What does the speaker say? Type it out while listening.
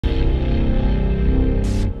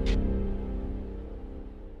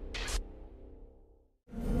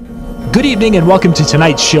Good evening and welcome to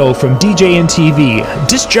tonight's show from DJNTV,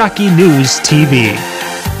 Disc Jockey News TV.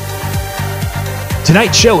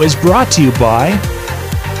 Tonight's show is brought to you by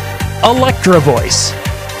Electra Voice,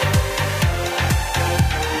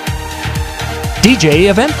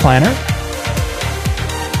 DJ Event Planner,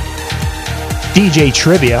 DJ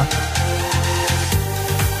Trivia,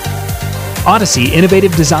 Odyssey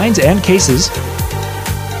Innovative Designs and Cases,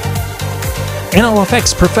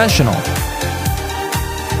 NLFX Professional,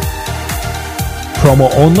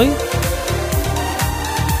 Promo Only,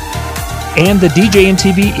 and the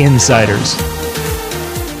DJNTV Insiders.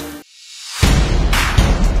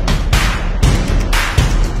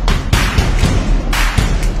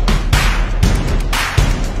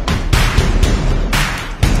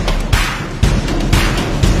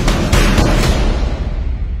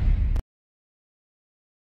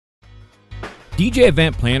 DJ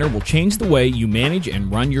Event Planner will change the way you manage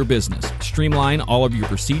and run your business. Streamline all of your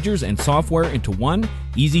procedures and software into one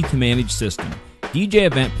easy-to-manage system. DJ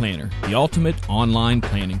Event Planner, the ultimate online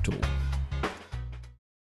planning tool.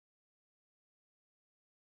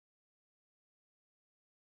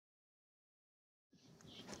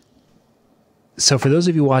 So for those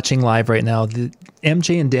of you watching live right now,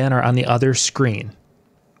 MJ and Dan are on the other screen.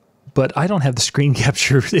 But I don't have the screen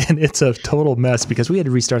capture, and it's a total mess because we had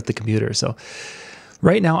to restart the computer. So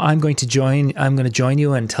right now I'm going to join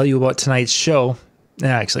you and tell you about tonight's show.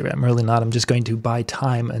 Actually, I'm really not. I'm just going to buy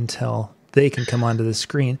time until they can come onto the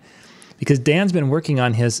screen because Dan's been working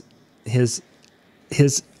on his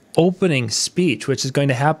opening speech, which is going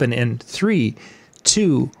to happen in 3,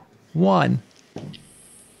 2, 1.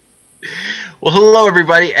 Well, hello,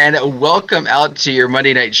 everybody, and welcome out to your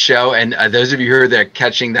Monday night show. And those of you who are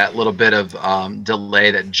catching that little bit of delay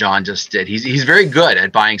that John just did, he's very good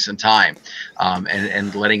at buying some time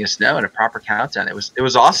and letting us know in a proper countdown. It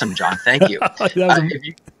was awesome, John. Thank you.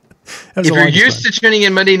 If you're used to tuning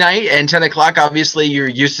in Monday night and 10 o'clock, obviously you're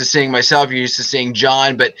used to seeing myself, you're used to seeing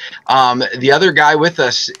John, but the other guy with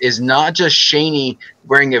us is not just Shaney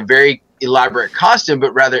wearing a very elaborate costume,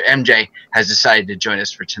 but rather MJ has decided to join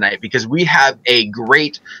us for tonight because we have a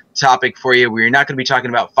great topic for you. We're not going to be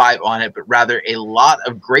talking about 5 on it, but rather a lot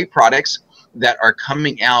of great products that are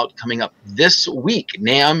coming up this week.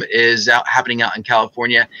 NAMM is happening out in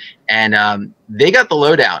California, and they got the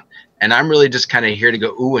lowdown. And I'm really just kind of here to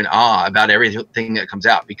go ooh and ah about everything that comes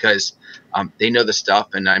out because they know the stuff,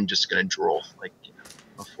 and I'm just going to drool like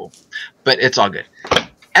a fool. But it's all good.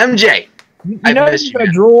 MJ. You know you're going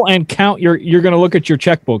to drool and count you're going to look at your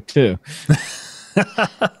checkbook too.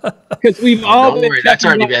 Because we've all don't worry, that's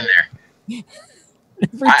already been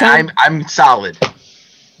there. I'm solid.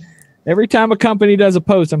 Every time a company does a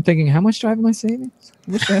post, I'm thinking, how much do I have in my savings?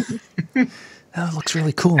 That looks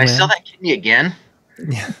really cool, I man. sell that kidney again?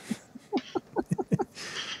 Yeah.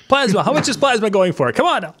 Plasma. How much is plasma going for? Come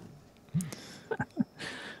on now.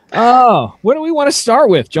 Oh, what do we want to start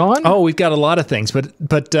with, John? Oh, we've got a lot of things,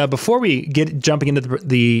 but before we get jumping into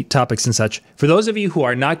the topics and such, for those of you who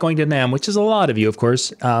are not going to NAMM, which is a lot of you, of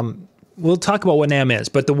course, we'll talk about what NAMM is.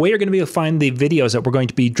 But the way you're going to be able to find the videos that we're going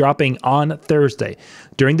to be dropping on Thursday,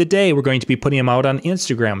 during the day, we're going to be putting them out on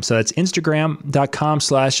Instagram. So that's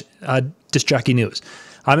Instagram.com/DiscJockeyNews.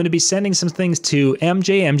 I'm going to be sending some things to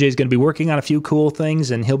MJ. MJ is going to be working on a few cool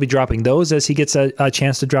things, and he'll be dropping those as he gets a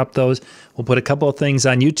chance to drop those. We'll put a couple of things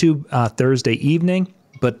on YouTube Thursday evening,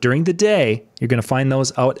 but during the day, you're going to find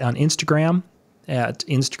those out on Instagram at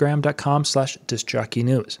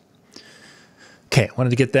Instagram.com/DiscJockeyNews. Okay,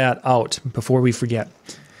 wanted to get that out before we forget.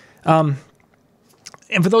 And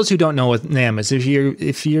for those who don't know what NAMM is,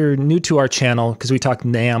 if you're new to our channel, because we talk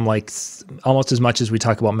NAMM like almost as much as we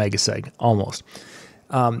talk about Megaseg, almost.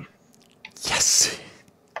 Yes,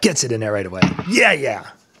 gets it in there right away. Yeah.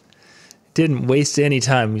 Didn't waste any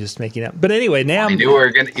time just making it. But anyway, NAMM.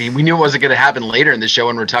 We knew it wasn't going to happen later in the show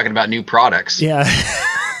when we're talking about new products. Yeah.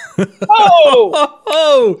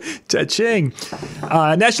 Cha-ching.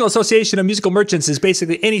 National Association of Musical Merchants is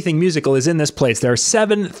basically anything musical is in this place. There are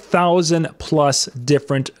 7,000 plus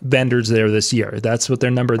different vendors there this year. That's what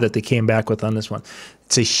their number that they came back with on this one.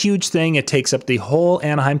 It's a huge thing. It takes up the whole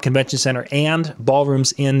Anaheim Convention Center and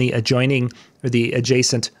ballrooms in the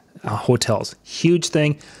adjacent hotels. Huge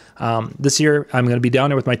thing. This year, I'm going to be down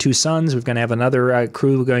there with my 2 sons. We're going to have another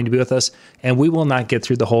crew going to be with us, and we will not get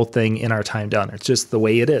through the whole thing in our time down there. It's just the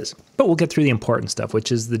way it is. But we'll get through the important stuff,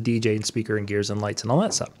 which is the DJ and speaker and gears and lights and all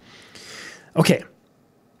that stuff. Okay.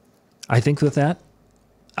 I think with that,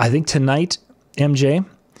 tonight, MJ,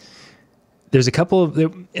 there's a couple of,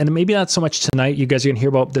 and maybe not so much tonight. You guys are going to hear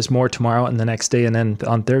about this more tomorrow and the next day and then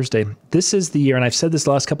on Thursday. This is the year, and I've said this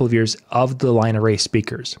the last couple of years, of the line array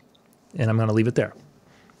speakers. And I'm going to leave it there.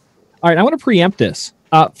 All right, I want to preempt this.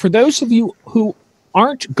 For those of you who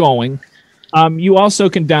aren't going, you also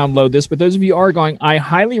can download this. But those of you who are going, I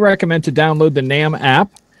highly recommend to download the NAMM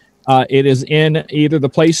app. It is in either the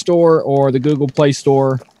Play Store or the Google Play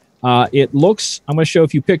Store. It looks, I'm going to show a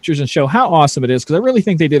few pictures and show how awesome it is, because I really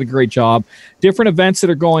think they did a great job. Different events that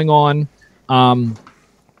are going on.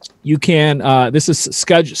 You can, this is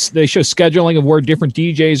schedule. They show scheduling of where different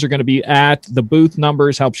DJs are going to be at. The booth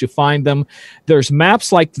numbers helps you find them. There's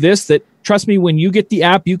maps like this that, trust me, when you get the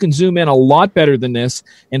app, you can zoom in a lot better than this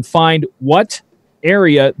and find what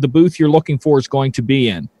area the booth you're looking for is going to be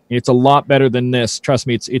in. It's a lot better than this. Trust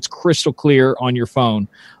me, it's crystal clear on your phone.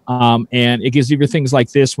 And it gives you things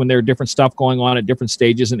like this when there are different stuff going on at different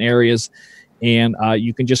stages and areas. And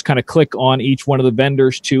you can just kind of click on each one of the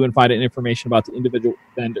vendors too and find out information about the individual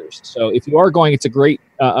vendors. So if you are going, it's a great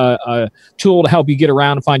tool to help you get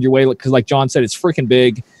around and find your way. Because like John said, it's freaking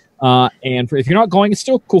big. And if you're not going, it's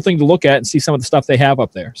still a cool thing to look at and see some of the stuff they have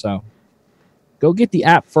up there. So go get the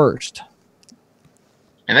app first.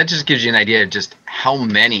 And that just gives you an idea of just how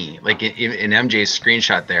many, like in MJ's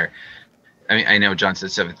screenshot there. I mean, I know John said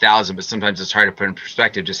 7,000, but sometimes it's hard to put in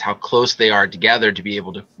perspective just how close they are together to be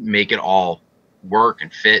able to make it all work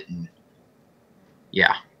and fit. And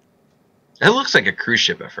yeah, it looks like a cruise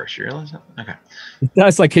ship at first. You realize that? Okay. It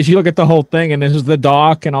does, like, because you look at the whole thing and there's the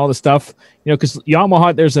dock and all the stuff, you know, because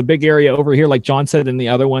Yamaha, there's a big area over here, like John said, in the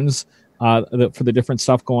other ones. For the different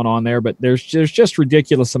stuff going on there, but there's just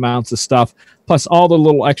ridiculous amounts of stuff, plus all the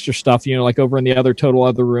little extra stuff, you know, like over in the total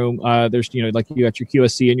other room, there's, you know, like you got your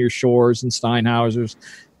QSC and your Shores and Steinhausers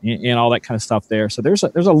and all that kind of stuff there. So there's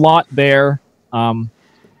a lot there. John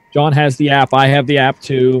has the app. I have the app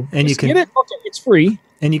too. And you can get it. Okay, it's free.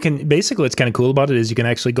 And you can, basically what's kind of cool about it is you can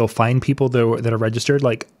actually go find people that are registered.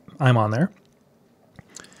 Like I'm on there.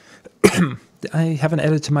 I haven't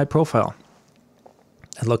added to my profile.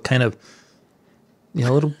 I look kind of, you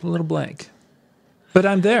know, a little blank, but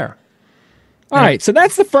I'm there. All right, so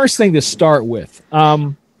that's the first thing to start with.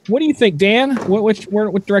 What do you think, Dan?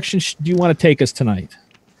 What direction do you want to take us tonight?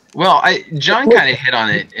 Well, John kind of hit on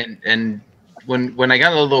it, and when I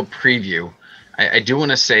got a little preview, I do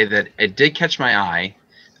want to say that it did catch my eye,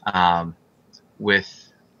 with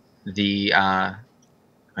the. I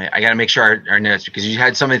got to make sure our notes, because you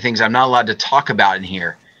had so many things I'm not allowed to talk about in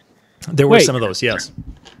here. There were some of those, yes.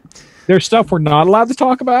 There's stuff we're not allowed to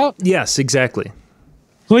talk about? Yes, exactly.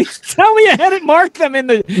 Please tell me I hadn't marked them in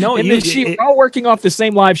the sheet. We're all working off the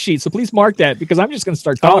same live sheet, so please mark that, because I'm just going to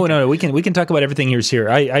start talking. Oh, no, we can talk about everything here.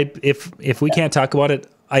 If we can't talk about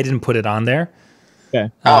it, I didn't put it on there. Okay.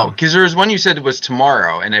 Because there was one you said it was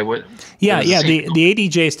tomorrow, and I would. Yeah. The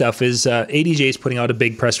ADJ stuff is ADJ is putting out a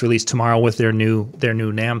big press release tomorrow with their new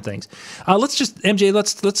NAMM things. MJ,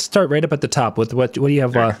 let's start right up at the top with what do you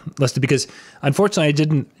have listed? Because unfortunately, it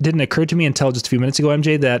didn't occur to me until just a few minutes ago,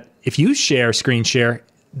 MJ, that if you screen share,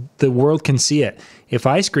 the world can see it. If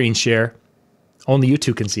I screen share, only you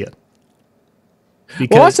two can see it.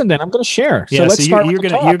 Well, listen, then I'm going to share. Yeah, so you're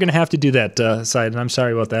going to have to do that side, and I'm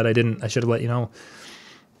sorry about that. I should have let you know.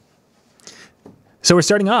 So we're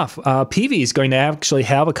starting off. PV is going to actually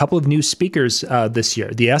have a couple of new speakers this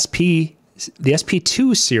year. The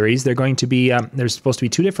SP2 series, they're going to be there's supposed to be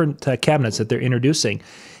two different cabinets that they're introducing.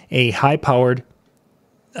 A high-powered,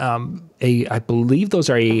 I believe those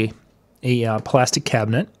are a plastic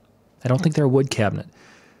cabinet. I don't think they're a wood cabinet,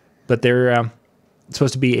 but they're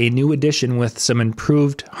supposed to be a new addition with some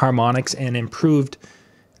improved harmonics and improved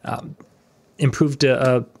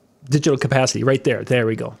digital capacity. Right there. There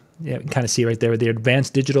we go. Yeah, you can kind of see right there with the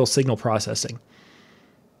advanced digital signal processing.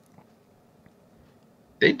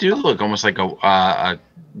 They do look almost like a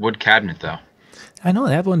wood cabinet, though. I know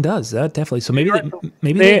that one does. That definitely. So maybe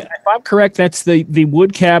if I'm correct, that's the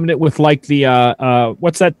wood cabinet with like the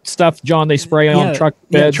what's that stuff, John? They spray on truck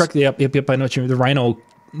beds. Yep. I know what you mean. The Rhino.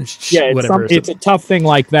 Yeah, whatever. It's a tough thing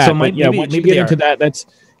like that. So once you get into that, that's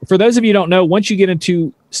for those of you who don't know. Once you get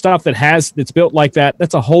into stuff that's built like that,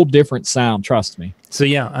 that's a whole different sound. Trust me. So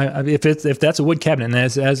yeah, if that's a wood cabinet, and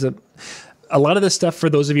as a lot of this stuff, for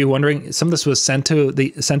those of you wondering, some of this was sent to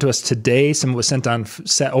us today. Some of it was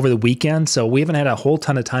sent over the weekend. So we haven't had a whole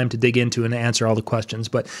ton of time to dig into and answer all the questions.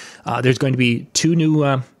 But there's going to be two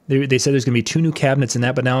new. They said there's going to be two new cabinets in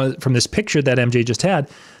that. But now from this picture that MJ just had.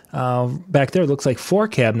 Back there, it looks like 4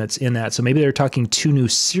 cabinets in that. So maybe they're talking 2 new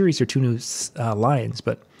series or 2 new lines.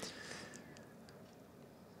 But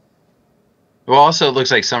well, also it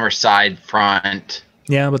looks like some are side, front.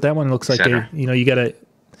 Yeah, but that one looks like you got a.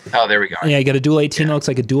 Oh, there we go. Yeah, you got a dual 18. It looks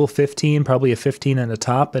like a dual 15, probably a 15 on the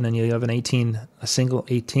top, and then you have an 18, a single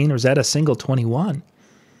 18, or is that a single 21?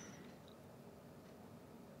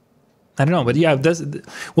 I don't know, but yeah,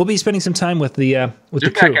 we'll be spending some time with the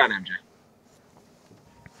Zoom crew. back out, MJ.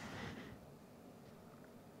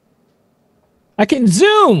 I can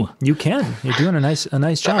zoom. You can. You're doing a nice job.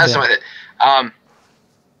 Messing with it.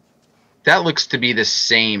 That looks to be the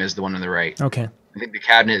same as the one on the right. Okay. I think the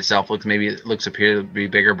cabinet itself looks appear to be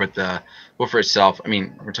bigger, but the woofer itself, I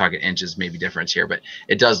mean, we're talking inches, maybe difference here, but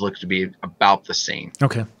it does look to be about the same.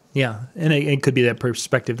 Okay. Yeah, and it could be that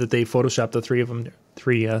perspective that they photoshopped the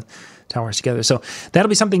three towers together. So that'll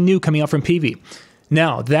be something new coming out from PV.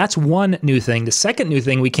 Now, that's one new thing. The second new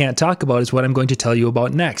thing we can't talk about is what I'm going to tell you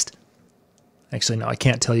about next. Actually, no, I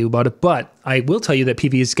can't tell you about it, but I will tell you that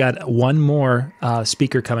PV's got one more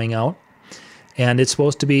speaker coming out, and it's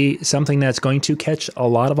supposed to be something that's going to catch a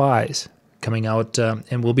lot of eyes coming out,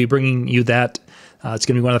 and we'll be bringing you that. It's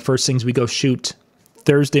going to be one of the first things we go shoot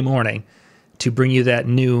Thursday morning to bring you that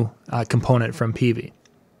new component from PV.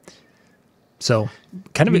 So,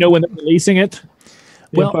 kind of, you know when they're releasing it?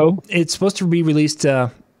 Well, Info? It's supposed to be released.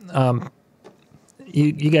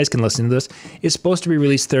 You guys can listen to this. It's supposed to be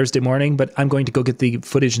released Thursday morning, but I'm going to go get the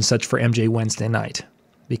footage and such for MJ Wednesday night,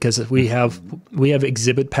 because we have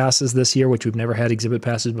exhibit passes this year, which we've never had exhibit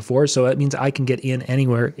passes before. So that means I can get in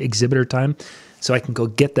anywhere exhibitor time, so I can go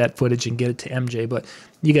get that footage and get it to MJ. But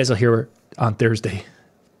you guys will hear on Thursday.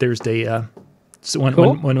 So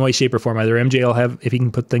one way, shape, or form. Either MJ will have, if he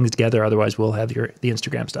can put things together, otherwise we'll have the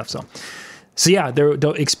Instagram stuff. So yeah,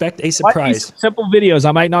 don't expect a surprise. Simple videos.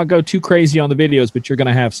 I might not go too crazy on the videos, but you're going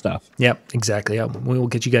to have stuff. Yep, exactly. Yeah, we will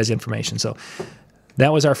get you guys information. So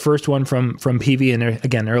that was our first one from PV, and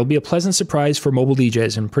again, there will be a pleasant surprise for mobile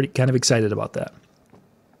DJs. I'm pretty kind of excited about that.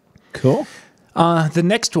 Cool. The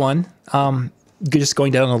next one, just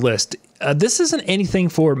going down the list. This isn't anything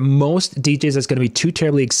for most DJs that's going to be too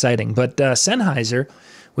terribly exciting, but Sennheiser,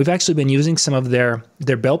 we've actually been using some of their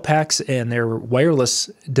belt packs and their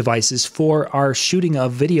wireless devices for our shooting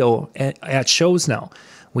of video at shows now.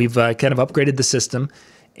 We've kind of upgraded the system,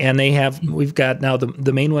 and we've got now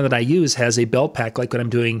the main one that I use has a belt pack, like when I'm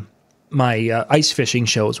doing my ice fishing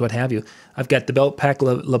shows, what have you. I've got the belt pack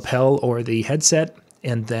lapel or the headset,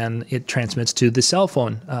 and then it transmits to the cell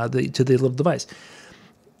phone, to the little device.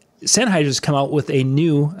 Sennheiser's come out with a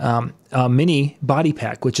new mini body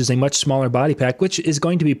pack, which is a much smaller body pack, which is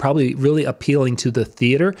going to be probably really appealing to the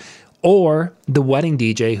theater or the wedding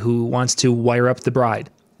DJ who wants to wire up the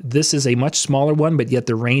bride. This is a much smaller one, but yet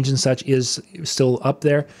the range and such is still up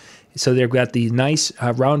there. So they've got the nice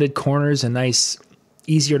rounded corners and nice,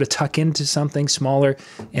 easier to tuck into something smaller,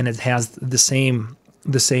 and it has the same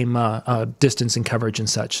distance and coverage and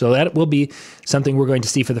such. So that will be something we're going to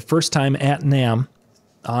see for the first time at NAMM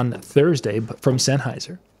on Thursday from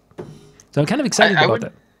Sennheiser. So I'm kind of excited about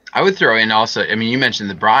that. I would throw in also, I mean, you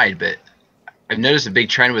mentioned the bride, but I've noticed a big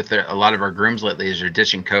trend with a lot of our grooms lately is they're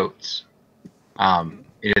ditching coats.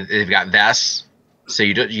 They've got vests, so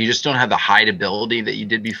you just don't have the hideability that you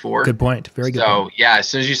did before. Good point. Very good point. So yeah, as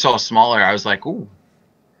soon as you saw smaller, I was like, ooh.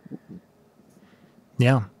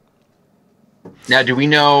 Yeah. Now, do we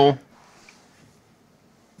know?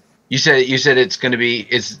 You said it's going to be.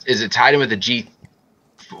 Is it tied in with the G?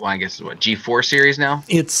 Well, I guess what, G4 series now?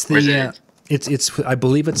 It's the it's I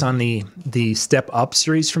believe it's on the Step Up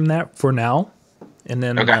series from that for now, and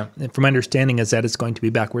then from my understanding is that it's going to be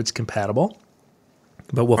backwards compatible,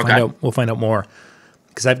 but we'll find out. We'll find out more,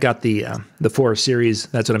 because I've got the 4 series.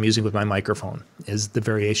 That's what I'm using with my microphone. Is the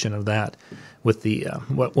variation of that with the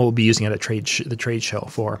what we'll be using at the trade show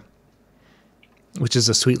for, which is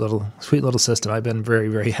a sweet little system. I've been very,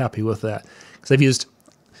 very happy with that, because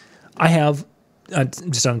I have.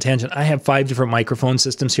 Just on a tangent, I have 5 different microphone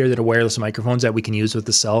systems here that are wireless microphones that we can use with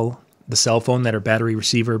the cell phone, that are battery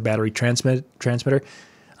receiver, battery transmitter.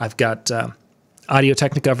 I've got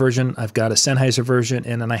Audio-Technica version, I've got a Sennheiser version,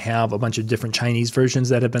 and then I have a bunch of different Chinese versions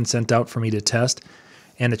that have been sent out for me to test.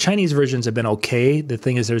 And the Chinese versions have been okay. The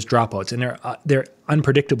thing is, there's dropouts, and they're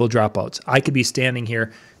unpredictable dropouts. I could be standing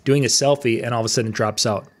here doing a selfie, and all of a sudden it drops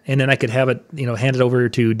out. And then I could have it, hand it over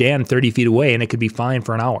to Dan 30 feet away, and it could be fine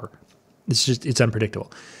for an hour. It's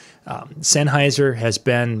unpredictable. Sennheiser has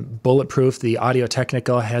been bulletproof. The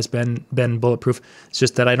Audio-Technica has been bulletproof. It's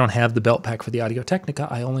just that I don't have the belt pack for the Audio-Technica.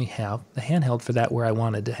 I only have the handheld for that, where I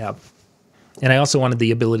wanted to have. And I also wanted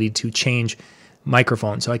the ability to change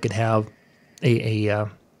microphones, so I could have a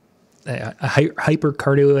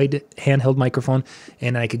hypercardioid handheld microphone,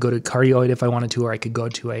 and I could go to cardioid if I wanted to, or I could go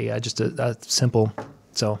to just a simple.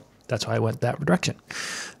 So that's why I went that direction.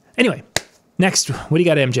 Anyway, next, what do you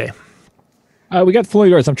got, MJ? We got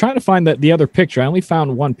Floyd Rose. I'm trying to find the other picture. I only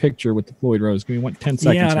found one picture with the Floyd Rose. Give me 10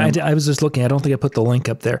 seconds. Yeah, and I was just looking. I don't think I put the link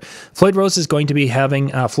up there. Floyd Rose is going to be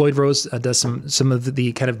having, Floyd Rose does some of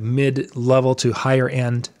the kind of mid-level to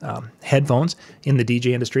higher-end headphones in the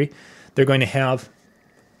DJ industry. They're going to have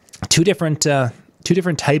two different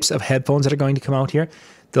types of headphones that are going to come out here.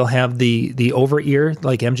 They'll have the over-ear,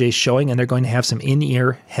 like MJ's showing, and they're going to have some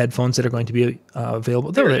in-ear headphones that are going to be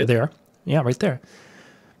available. There they are. Yeah, right there.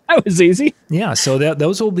 That was easy. Yeah, so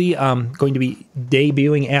those will be going to be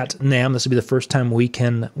debuting at NAMM. This will be the first time we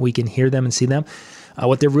can hear them and see them.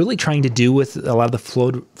 What they're really trying to do with a lot of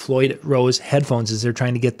the Floyd Rose headphones is they're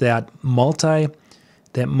trying to get that multi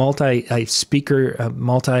speaker,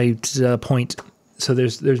 multi-point. So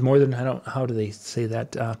there's more than, how do they say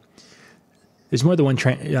that? There's more than one. It's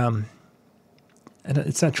not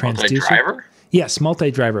transducer. Multi-driver? Yes,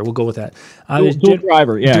 multi-driver. We'll go with that. Dual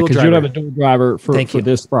driver, yeah, because you'd have a dual driver for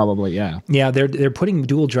this probably, yeah. Yeah, they're putting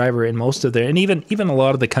dual driver in most of their, and even a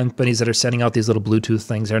lot of the companies that are sending out these little Bluetooth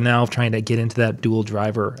things are now trying to get into that dual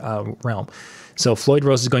driver realm. So Floyd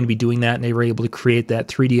Rose is going to be doing that, and they were able to create that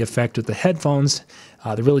 3D effect with the headphones.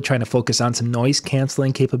 They're really trying to focus on some noise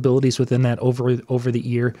canceling capabilities within that over the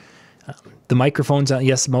ear. The microphones,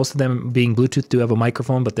 yes, most of them being Bluetooth do have a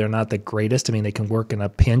microphone, but they're not the greatest. I mean, they can work in a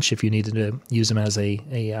pinch if you needed to use them as a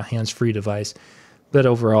hands-free device. But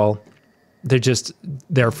overall, they're just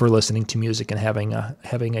there for listening to music and having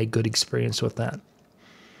a good experience with that.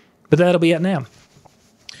 But that'll be at NAMM.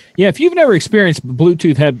 Yeah, if you've never experienced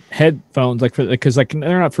Bluetooth headphones, because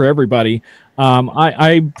they're not for everybody.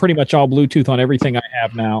 I pretty much all Bluetooth on everything I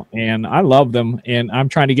have now, and I love them. And I'm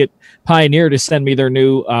trying to get Pioneer to send me their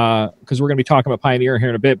new, because we're going to be talking about Pioneer here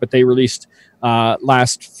in a bit. But they released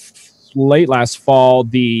late last fall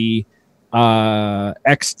the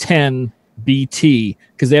X10 BT,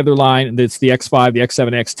 because they have their line that's the X5, the X7,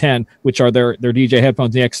 X10, which are their DJ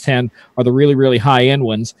headphones. The X10 are the really, really high-end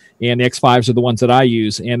ones, and the X5s are the ones that I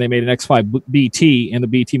use. And they made an X5 BT, and the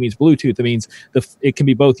BT means Bluetooth. It means it can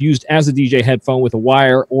be both used as a DJ headphone with a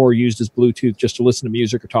wire or used as Bluetooth just to listen to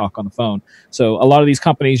music or talk on the phone. So a lot of these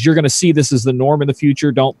companies, you're going to see this as the norm in the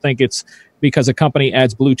future. Don't think it's because a company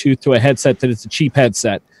adds Bluetooth to a headset that it's a cheap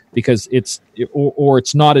headset, because it's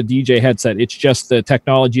not a DJ headset. It's just the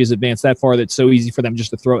technology has advanced that far that it's so easy for them just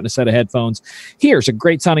to throw it in a set of headphones. Here's a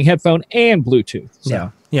great sounding headphone and Bluetooth.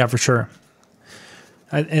 So. Yeah, for sure.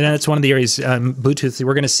 And that's one of the areas, Bluetooth.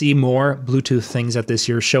 We're going to see more Bluetooth things at this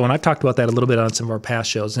year's show, and I've talked about that a little bit on some of our past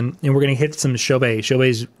shows. And we're going to hit some Shoubei.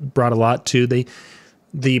 Shoubei's brought a lot too.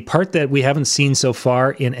 The part that we haven't seen so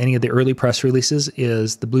far in any of the early press releases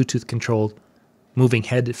is the Bluetooth controlled moving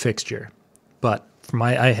head fixture, but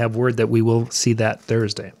I have word that we will see that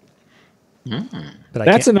Thursday. But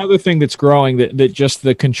that's another thing that's growing, that just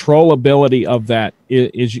the controllability of that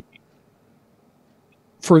is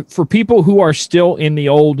for people who are still in the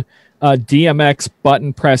old DMX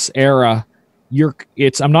button press era.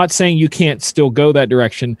 I'm not saying you can't still go that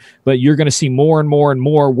direction, but you're going to see more and more and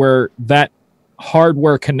more where that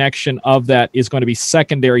hardware connection of that is going to be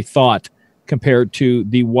secondary thought compared to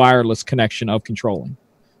the wireless connection of controlling.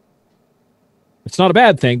 It's not a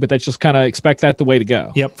bad thing, but that's just kind of expect that the way to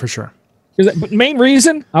go. Yep, for sure. But main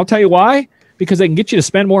reason, I'll tell you why, because they can get you to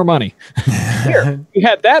spend more money. Here, you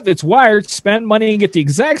have that's wired, spend money and get the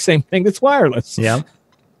exact same thing that's wireless. Yeah.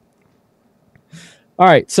 All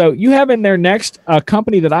right, so you have in there next a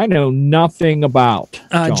company that I know nothing about.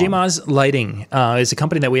 JMOZ Lighting is a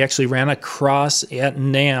company that we actually ran across at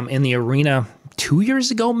NAMM in the arena 2 years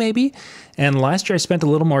ago, maybe. And last year I spent a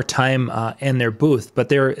little more time in their booth, but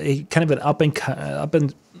they're kind of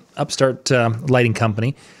an upstart lighting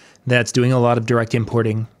company that's doing a lot of direct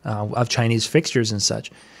importing of Chinese fixtures and such.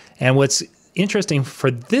 And what's interesting for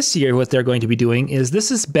this year, what they're going to be doing is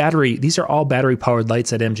these are all battery powered lights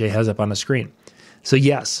that MJ has up on the screen. So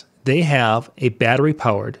yes, they have a battery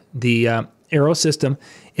powered, the Aero system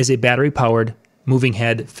is a battery powered moving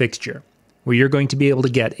head fixture, where you're going to be able to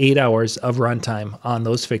get 8 hours of runtime on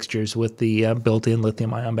those fixtures with the built-in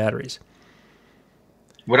lithium-ion batteries.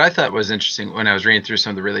 What I thought was interesting when I was reading through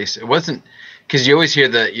some of the release, it wasn't because you always hear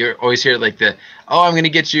I'm going to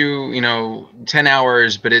get you 10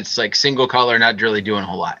 hours, but it's like single color, not really doing a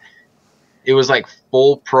whole lot. It was like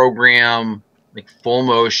full program, like full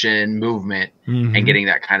motion movement, and getting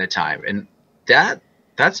that kind of time, and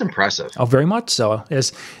that's impressive. Oh, very much so.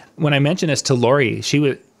 As when I mentioned this to Lori, she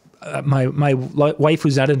would. My wife,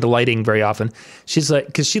 who's not into lighting very often, she's like,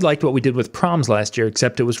 because she liked what we did with proms last year,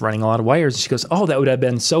 except it was running a lot of wires. She goes, "Oh, that would have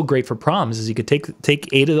been so great for proms, is you could take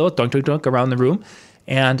 8 of those, dunk, dunk, dunk around the room,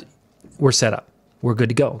 and we're set up. We're good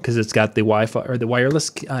to go because it's got the Wi-Fi or the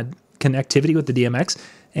wireless connectivity with the DMX,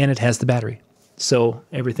 and it has the battery." So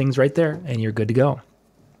everything's right there, and you're good to go.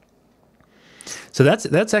 So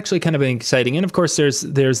that's actually kind of exciting. And of course, there's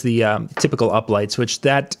the typical uplights, which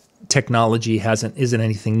that technology isn't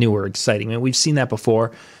anything new or exciting. I mean, we've seen that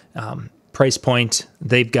before. Price point,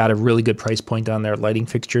 they've got a really good price point on their lighting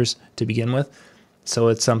fixtures to begin with. So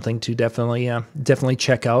it's something to definitely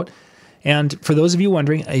check out. And for those of you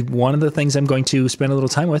wondering, one of the things I'm going to spend a little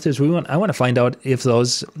time with is I want to find out if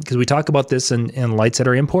those, because we talk about this in lights that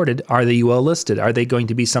are imported, are they UL listed? Are they going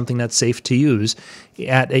to be something that's safe to use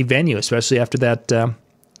at a venue, especially after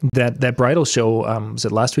that bridal show, was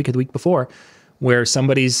it last week or the week before, where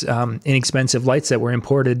somebody's inexpensive lights that were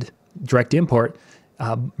imported, direct import,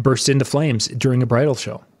 burst into flames during a bridal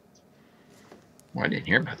show. Well, I didn't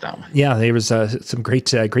hear about that one. Yeah, there was some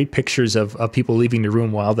great pictures of people leaving the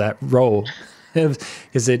room while that row,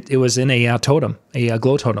 because it was in a totem, a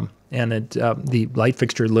glow totem, and the light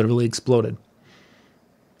fixture literally exploded.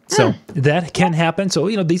 So that can happen. So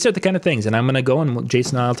these are the kind of things, and I'm going to go, and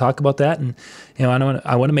Jason and I'll talk about that. And I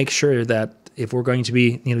want to make sure that if we're going to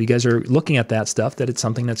be, you guys are looking at that stuff, that it's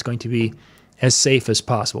something that's going to be as safe as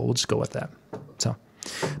possible. We'll just go with that. So,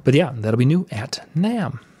 but yeah, that'll be new at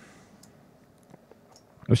NAMM.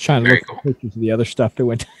 I was trying to look at pictures of the other stuff that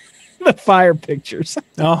went the fire pictures.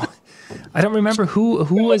 Oh, I don't remember who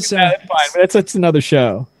was. Fine, but that's another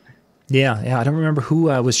show. Yeah, I don't remember who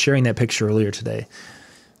was sharing that picture earlier today.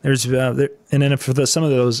 There's and then for some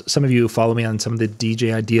of you who follow me on some of the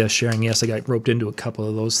DJ idea sharing. Yes, I got roped into a couple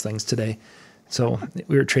of those things today. So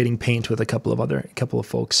we were trading paint with a couple of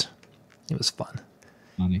folks. It was fun.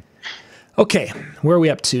 Funny. Okay, where are we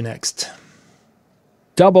up to next?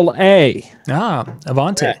 AA.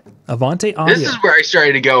 Avante. Yeah. Avante Audio. This is where I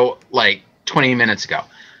started to go like 20 minutes ago.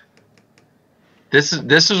 This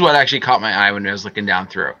is what actually caught my eye when I was looking down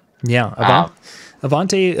through. Yeah,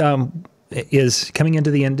 Avante is coming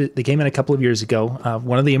into the end. They came in a couple of years ago.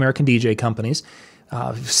 One of the American DJ companies.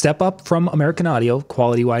 Step up from American Audio,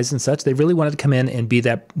 quality-wise and such. They really wanted to come in and be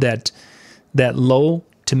that low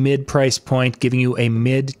to mid price point, giving you a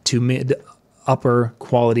mid to mid upper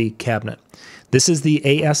quality cabinet. This is the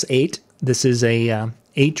AS8. This is a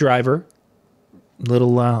 8-driver little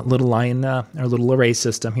line or little array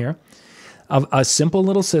system here. A simple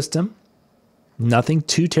little system, nothing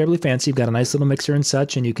too terribly fancy. You've got a nice little mixer and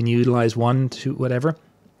such, and you can utilize 1, 2, whatever.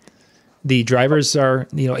 The drivers are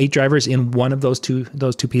 8 drivers in one of those two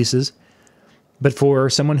pieces. But for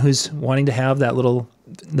someone who's wanting to have that little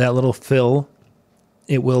fill,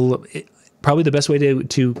 probably the best way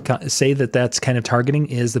to say that's kind of targeting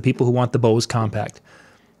is the people who want the Bose Compact.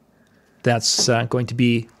 That's going to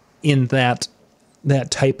be in that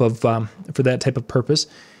type of for that type of purpose,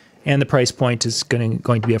 and the price point is going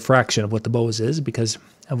to be a fraction of what the Bose is, because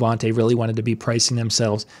Avante really wanted to be pricing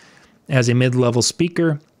themselves as a mid-level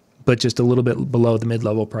speaker, but just a little bit below the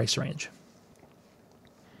mid-level price range.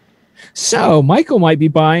 So Michael might be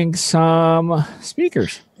buying some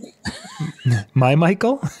speakers. My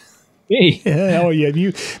Michael? Me. Yeah, oh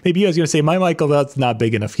yeah. Maybe I was going to say my Michael. That's not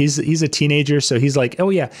big enough. He's a teenager, so he's like, oh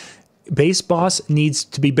yeah, Bass Boss needs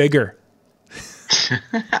to be bigger.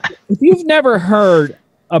 If you've never heard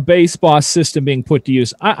a Bass Boss system being put to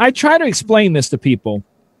use, I try to explain this to people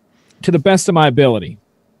to the best of my ability,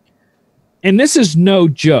 and this is no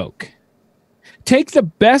joke. Take the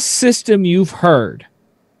best system you've heard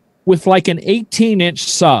with like an 18-inch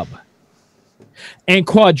sub and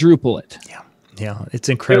quadruple it. Yeah, it's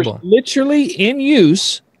incredible. There's literally in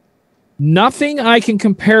use, nothing I can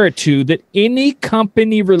compare it to that any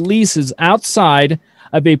company releases outside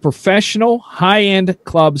of a professional high-end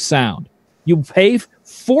club sound. You pay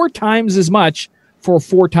 4 times as much for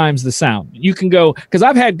 4 times the sound. You can go, because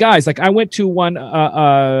I've had guys, like I went to one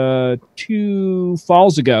 2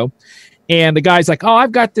 falls ago, and the guy's like, oh,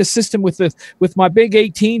 I've got this system with my big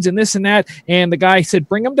 18s and this and that. And the guy said,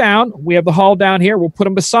 bring them down. We have the hall down here. We'll put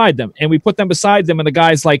them beside them. And we put them beside them. And the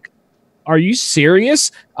guy's like, are you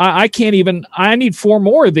serious? I can't even, I need 4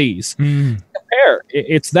 more of these. Compare.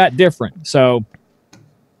 It's that different. So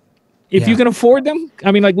if you can afford them,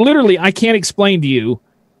 I mean, like literally, I can't explain to you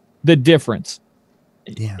the difference.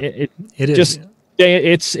 Yeah, it is. Just,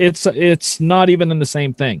 it's not even in the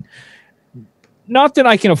same thing. Not that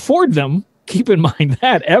I can afford them. Keep in mind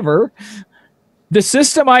that ever. The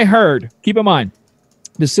system I heard, keep in mind,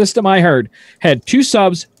 the system I heard had 2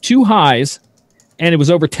 subs, 2 highs, and it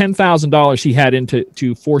was over $10,000 he had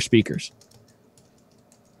into 4 speakers.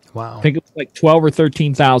 Wow. I think it was like 12 or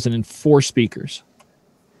 13,000 in 4 speakers.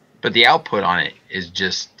 But the output on it is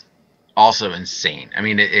just also insane. I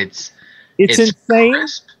mean, it's insane.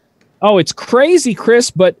 Crisp. Oh, it's crazy,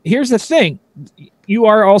 Chris. But here's the thing. You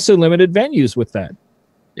are also limited venues with that.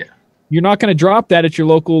 Yeah. You're not going to drop that at your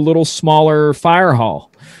local little smaller fire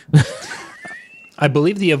hall. I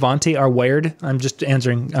believe the Avante are wired. I'm just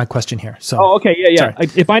answering a question here. So. Oh, okay, yeah. Sorry.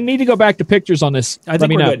 If I need to go back to pictures on this, I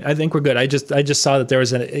think we're good. I think we're good. I just saw that there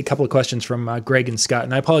was a couple of questions from Greg and Scott,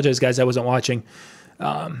 and I apologize, guys, I wasn't watching.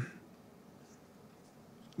 I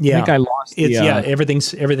think I lost.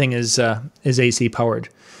 Everything is AC powered.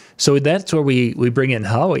 So that's where we bring in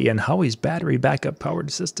Howie and Howie's battery backup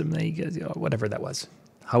powered system. Whatever that was.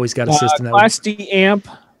 Howie's got a system that Class D amp.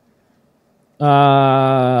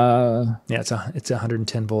 It's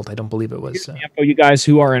 110 volt. I don't believe it was. For you guys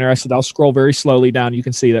who are interested, I'll scroll very slowly down. You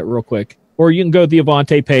can see that real quick. Or you can go to the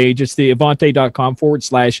Avante page. It's the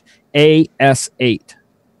avante.com/AS8.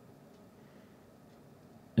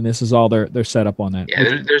 And this is all their setup on that.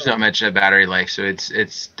 Yeah, there's no mention of battery life, so it's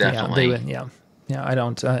definitely yeah. I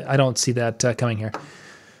don't see that coming here.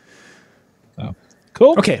 Oh.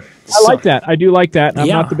 Cool. Okay. I like that. I do like that. I'm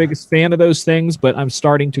not the biggest fan of those things, but I'm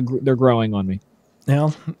starting to. They're growing on me.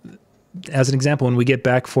 Well, as an example, when we get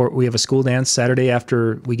back we have a school dance Saturday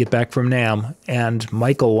after we get back from NAMM, and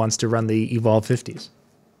Michael wants to run the Evolve 50s.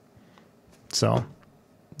 So,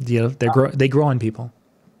 they grow on people.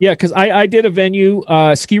 Yeah, because I did a venue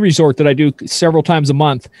ski resort that I do several times a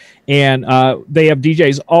month, and they have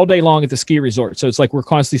DJs all day long at the ski resort. So it's like we're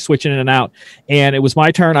constantly switching in and out. And it was my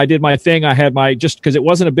turn. I did my thing. I had just because it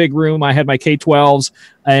wasn't a big room, I had my K12s,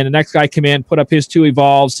 and the next guy came in, put up his 2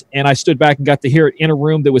 Evolves, and I stood back and got to hear it in a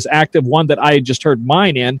room that was active, one that I had just heard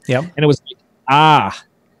mine in. Yep. And it was like,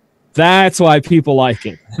 that's why people like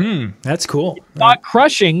it. That's cool. It's not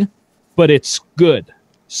crushing, but it's good,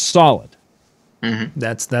 solid. Mm-hmm.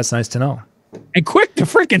 That's nice to know. And quick to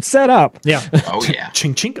freaking set up. Yeah. Oh yeah.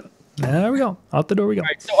 Ching ching. There we go. Out the door we go.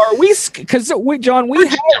 Right, so are we? Because John,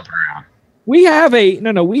 we have a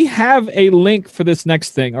link for this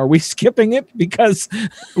next thing. Are we skipping it because?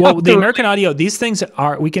 Well, the American Audio. These things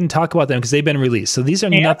are. We can talk about them because they've been released. So these are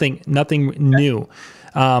nothing new.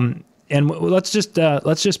 And let's just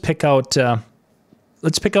pick out.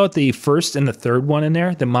 Let's pick out the first and the third one in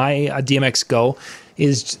there. The My DMX Go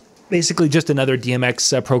is basically just another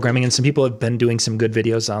DMX programming, and some people have been doing some good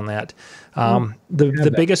videos on that.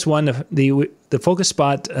 The biggest one, the Focus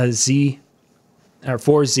Spot Z or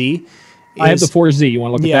 4Z. I have the 4Z. You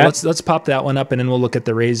want to look at that? Yeah, let's pop that one up, and then we'll look at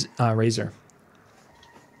the Razor.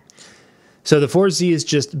 So the 4Z is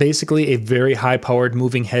just basically a very high-powered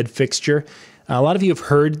moving head fixture. A lot of you have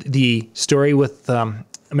heard the story with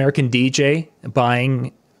American DJ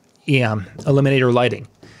buying Eliminator lighting.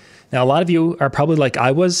 Now, a lot of you are probably like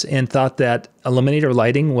I was and thought that Eliminator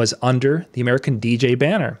lighting was under the American DJ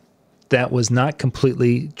banner. That was not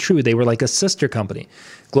completely true. They were like a sister company.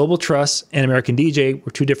 Global Trust and American DJ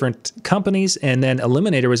were 2 different companies, and then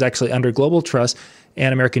Eliminator was actually under Global Trust,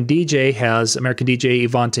 and American DJ has American DJ,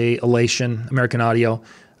 Avante, Elation, American Audio.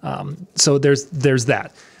 So there's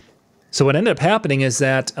that. So what ended up happening is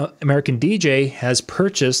that American DJ has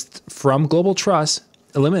purchased from Global Trust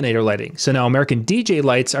Eliminator lighting. So now American DJ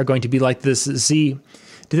lights are going to be like this Z.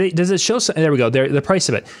 Does it show? There we go. The price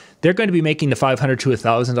of it. They're going to be making the $500 to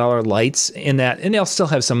 $1,000 lights in that, and they'll still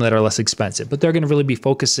have some that are less expensive, but they're going to really be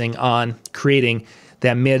focusing on creating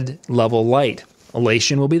that mid-level light.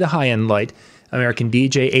 Elation will be the high-end light. American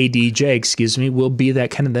DJ, ADJ, will be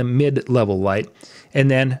that kind of the mid-level light,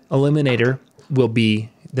 and then Eliminator will be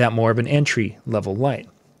that more of an entry-level light.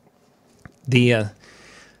 The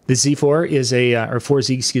Z4 is or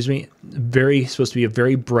 4Z, supposed to be a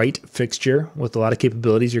very bright fixture with a lot of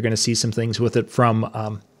capabilities. You're going to see some things with it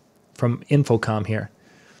from Infocom here.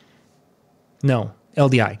 No,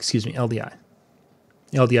 LDI, LDI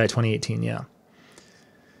 2018, yeah.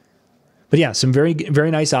 But yeah, some very,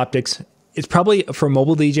 very nice optics. It's probably for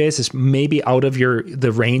mobile DJs. It's maybe out of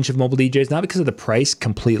the range of mobile DJs, not because of the price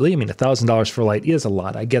completely. I mean, $1,000 for a light is a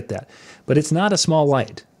lot. I get that, but it's not a small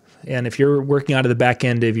light. And if you're working out of the back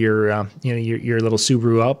end of your little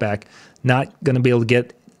Subaru Outback, not going to be able to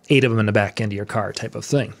get 8 of them in the back end of your car type of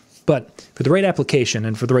thing. But for the right application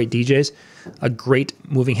and for the right DJs, a great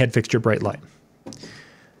moving head fixture bright light.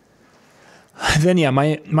 Then yeah,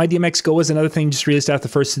 my DMX Go was another thing just released after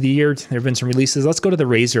the first of the year. There have been some releases. Let's go to the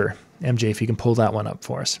Razor, MJ, if you can pull that one up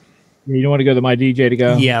for us. You don't want to go to my DJ to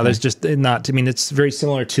go? Yeah, there's just not. I mean, it's very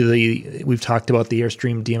similar to we've talked about the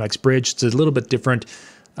Airstream DMX Bridge. It's a little bit different.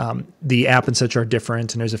 The app and such are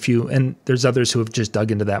different, and there's a few, and there's others who have just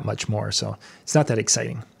dug into that much more. So it's not that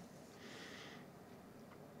exciting.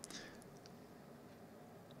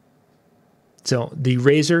 So the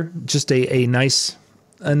Razor, just a nice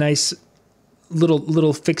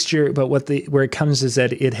little fixture, but where it comes is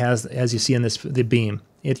that it has, as you see in the beam,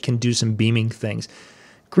 it can do some beaming things.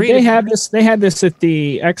 Great. They had this. They had this at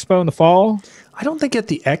the expo in the fall. I don't think at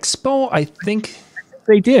the expo. I think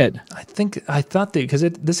They did. I thought they because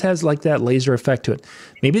this has like that laser effect to it.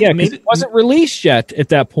 Maybe Yeah, 'cause maybe it wasn't released yet at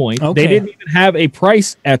that point. Okay. They didn't even have a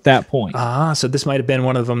price at that point. so this might have been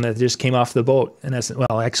one of them that just came off the boat. And that's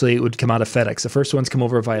well, actually, it would come out of FedEx. The first ones come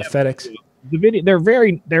over via FedEx. The video, they're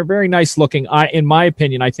very nice looking. In my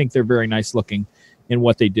opinion, I think they're very nice looking in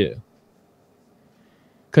what they do,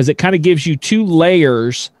 because it kind of gives you two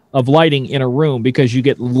layers of lighting in a room, because you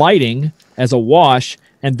get lighting as a wash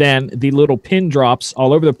and then the little pin drops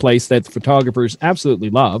all over the place that photographers absolutely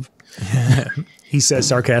love. He says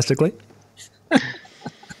sarcastically.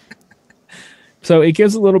 So it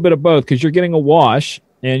gives a little bit of both, because you're getting a wash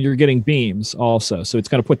and you're getting beams also. So it's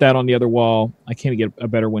going to put that on the other wall. I can't get a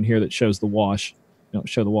better one here that shows the wash. Don't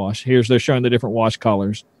show the wash. They're showing the different wash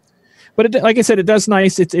colors. But like I said, it does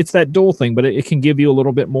nice. It's that dual thing, but it can give you a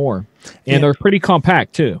little bit more. And they're pretty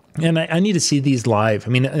compact too. And I need to see these live. I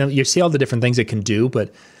mean, you see all the different things it can do,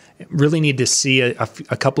 but really need to see a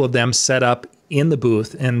couple of them set up in the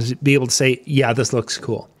booth and be able to say, yeah, this looks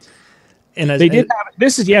cool. And They did have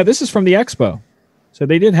it. This is from the expo. So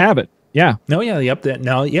they did have it. Yeah. No, yeah, yep.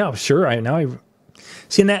 No, yeah, sure. I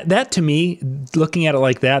see, and that to me, looking at it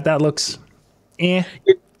like that looks, eh.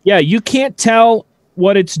 Yeah, you can't tell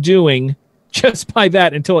what it's doing just by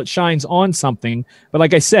that until it shines on something. But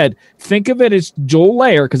like I said, think of it as dual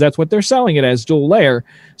layer, because that's what they're selling it as, dual layer.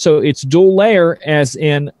 So it's dual layer as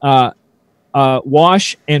in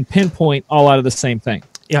wash and pinpoint all out of the same thing.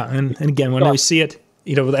 Yeah, and again, when I see it,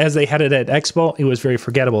 as they had it at Expo, it was very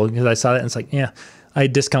forgettable, because I saw that and it's like, yeah, I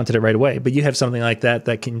discounted it right away. But you have something like that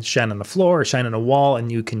can shine on the floor or shine on a wall, and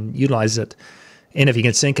you can utilize it. And if you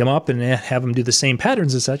can sync them up and have them do the same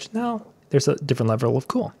patterns and such, now there's a different level of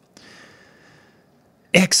cool.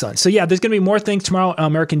 Excellent. So yeah, there's going to be more things tomorrow.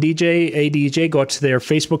 American DJ, ADJ, go out to their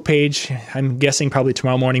Facebook page. I'm guessing probably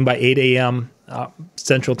tomorrow morning by 8 a.m.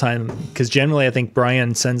 Central Time, because generally I think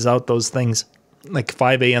Brian sends out those things like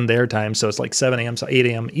 5 a.m. their time, so it's like 7 a.m., so 8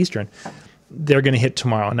 a.m. Eastern. They're going to hit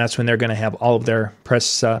tomorrow, and that's when they're going to have all of their press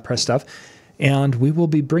stuff. And we will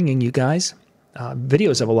be bringing you guys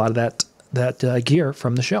videos of a lot of that gear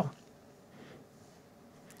from the show.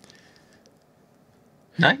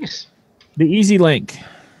 Nice. The Easy Link.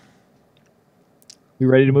 We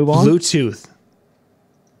ready to move on? Bluetooth.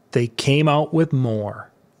 They came out with more.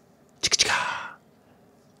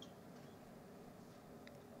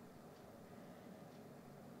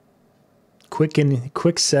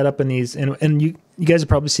 Quick setup in these, and you guys have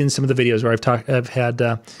probably seen some of the videos where I've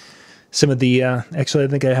had some of the actually I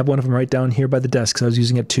think I have one of them right down here by the desk, because I was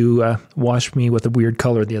using it to wash me with a weird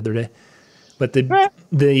color the other day. But the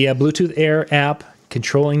Bluetooth Air app,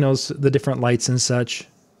 controlling the different lights and such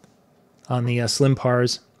on the Slim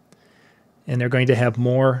Pars, and they're going to have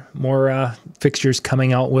more fixtures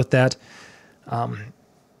coming out with that.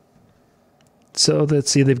 So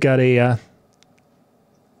let's see, they've got a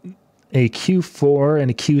Q4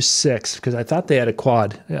 and a Q6, because I thought they had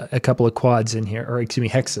a couple of quads in here, or excuse me,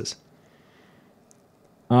 hexes.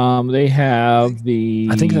 They have the.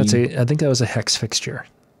 I think that was a hex fixture,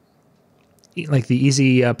 like the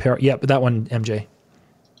easy pair. Yeah, but that one, MJ.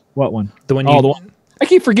 What one? The one. The one. I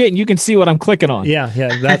keep forgetting. You can see what I'm clicking on. Yeah,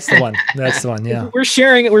 that's the one. That's the one. Yeah. We're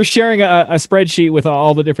sharing a spreadsheet with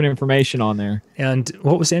all the different information on there. And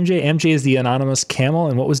what was MJ? MJ is the anonymous camel,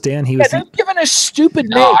 and what was Dan? He was giving a stupid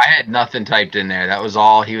name. No, I had nothing typed in there. That was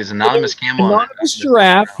all. He was anonymous camel. Anonymous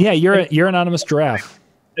giraffe. Yeah, you're anonymous giraffe.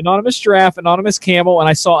 Anonymous giraffe, anonymous camel, and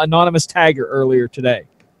I saw anonymous tiger earlier today.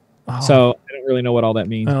 Oh. So I don't really know what all that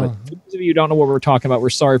means. But for those of you who don't know what we're talking about, we're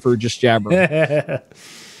sorry for just jabbering.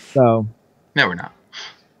 So no, we're not.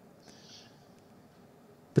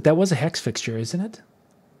 But that was a hex fixture, isn't it?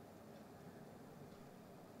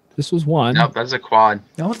 This was one. Nope, that's a quad.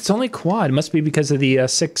 No, it's only quad. It must be because of the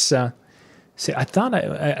 6. See, I thought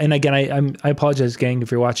and again, I apologize, gang,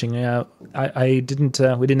 if you're watching. I didn't.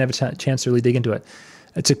 We didn't have a chance to really dig into it.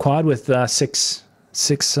 It's a quad with six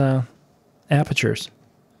apertures.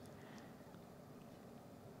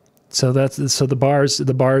 So the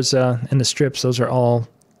bars and the strips. Those are all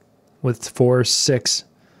with 4, 6.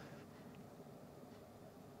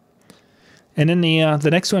 And then the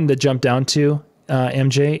next one to jump down to,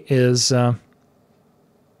 MJ, is the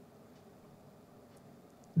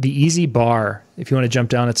Easy Bar. If you want to jump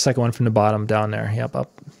down, it's the second one from the bottom down there. Yep,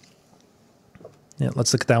 up. Yeah,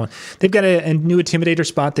 let's look at that one. They've got a new Intimidator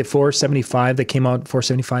spot, the 475 that came out,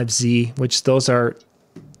 475Z, which those are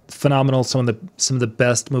phenomenal. Some of the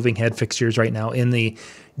best moving head fixtures right now in the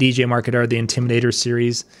DJ market are the Intimidator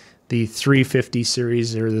series, the 350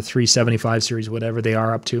 series, or the 375 series, whatever they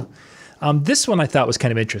are up to. This one I thought was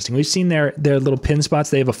kind of interesting. We've seen their little pin spots.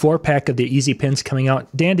 They have a 4-pack of the easy pins coming out.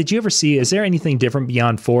 Dan, did you ever see, is there anything different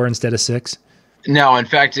beyond 4 instead of 6? No, in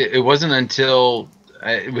fact, it wasn't until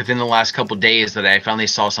within the last couple of days that I finally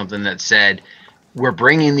saw something that said, we're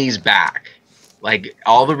bringing these back. Like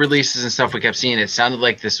all the releases and stuff we kept seeing, it sounded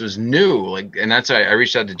like this was new. Like, and that's why I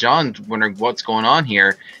reached out to John, wondering what's going on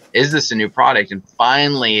here. Is this a new product? And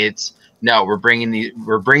finally, it's no. We're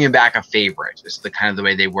bringing back a favorite. It's the kind of the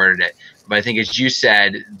way they worded it. But I think, as you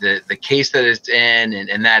said, the case that it's in,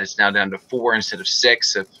 and that it's now down to 4 instead of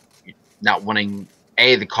 6. Of not wanting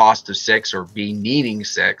the cost of 6 or B needing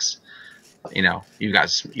 6. You know, you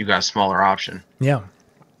got a smaller option. Yeah.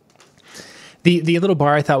 The little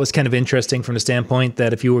bar I thought was kind of interesting from the standpoint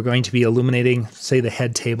that if you were going to be illuminating, say, the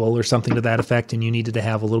head table or something to that effect, and you needed to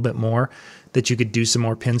have a little bit more, that you could do some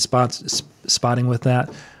more pin spotting with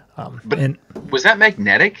that. But was that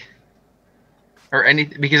magnetic or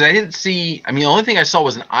anything? Because I didn't see. I mean, the only thing I saw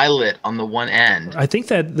was an eyelet on the one end. I think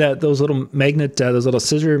that those little those little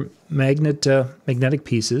scissor magnetic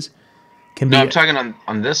pieces can be. No, I'm talking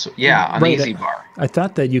on this. Yeah, on right, the easy bar. I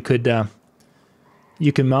thought that you could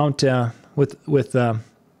mount. With there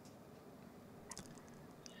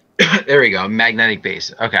we go, magnetic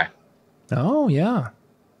base. Okay. Oh yeah,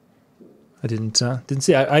 I didn't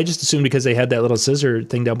see. I just assumed because they had that little scissor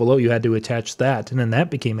thing down below, you had to attach that, and then that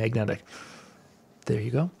became magnetic. There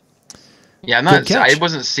you go. Yeah, I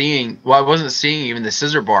wasn't seeing. Well, I wasn't seeing even the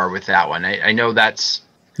scissor bar with that one. I know that's.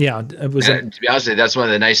 Yeah, it was. To be honest with you, that's one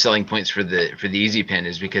of the nice selling points for the Easy Pin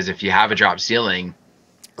is because if you have a drop ceiling.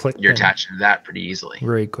 You're attached to that pretty easily.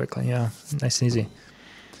 Very quickly, yeah. Nice and easy.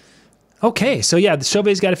 Okay, so yeah, the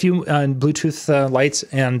Chauvet's got a few Bluetooth lights,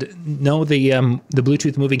 and no, the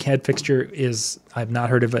Bluetooth moving head fixture is, I've not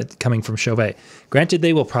heard of it coming from Chauvet. Granted,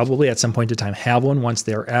 they will probably at some point in time have one once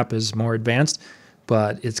their app is more advanced,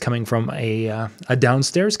 but it's coming from a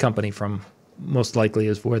downstairs company from most likely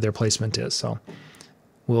is where their placement is, so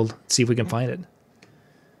we'll see if we can find it.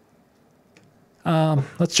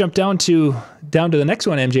 Let's jump down to the next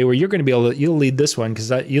one, MJ, where you're going to be able to, you'll lead this one because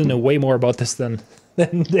you'll know way more about this than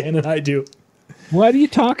Dan and I do. What are you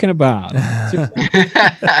talking about?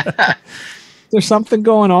 There's something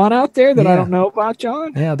going on out there that I don't know about,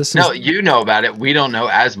 John? Yeah, No, you know about it. We don't know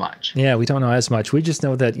as much. Yeah, we don't know as much. We just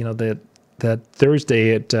know that, you know, that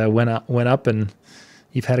Thursday it went up and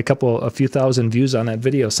you've had a few thousand views on that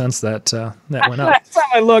video since that went up. Last time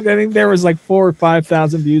I looked, I think there was like 4,000 or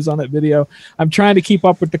 5,000 views on that video. I'm trying to keep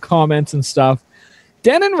up with the comments and stuff.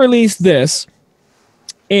 Denon released this,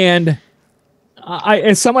 and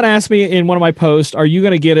as someone asked me in one of my posts, "Are you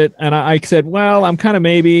going to get it?" And I said, "Well, I'm kind of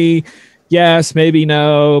maybe yes, maybe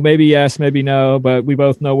no, maybe yes, maybe no." But we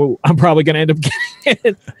both know I'm probably going to end up getting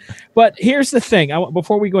it. But here's the thing: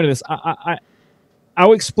 before we go into this,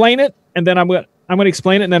 I'll explain it, and then I'm going to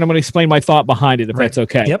explain it, and then I'm going to explain my thought behind it, if that's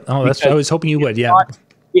okay. Yep. Oh, that's what I was hoping you would. Yeah.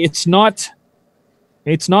 It's not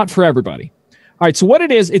for everybody. All right. So what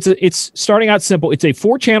it is, it's starting out simple. It's a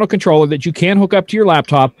 4-channel controller that you can hook up to your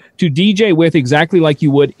laptop to DJ with exactly like you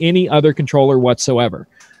would any other controller whatsoever.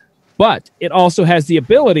 But it also has the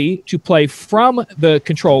ability to play from the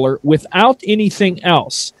controller without anything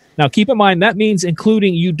else. Now, keep in mind, that means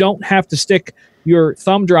including you don't have to stick your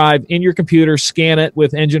thumb drive in your computer, scan it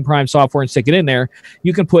with Engine Prime software, and stick it in there.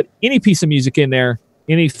 You can put any piece of music in there,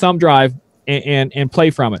 any thumb drive, and play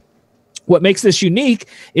from it. What makes this unique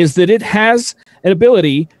is that it has an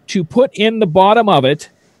ability to put in the bottom of it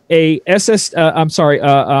a DDI.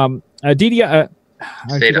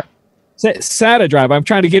 SATA drive. I'm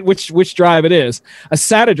trying to get which drive it is. A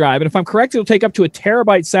SATA drive, and if I'm correct, it'll take up to a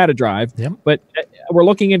terabyte SATA drive. Yep. But we're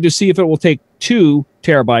looking into see if it will take 2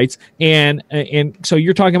 terabytes, and so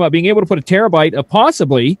you're talking about being able to put a terabyte,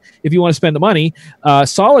 possibly if you want to spend the money,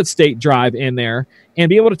 solid state drive in there, and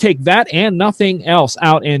be able to take that and nothing else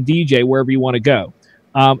out and DJ wherever you want to go.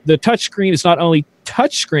 The touch screen is not only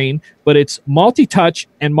touch screen, but it's multi-touch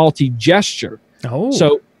and multi-gesture. Oh.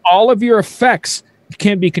 So all of your effects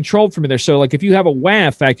can be controlled from there. So like if you have a wah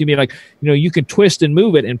effect, you mean like, you know, you can twist and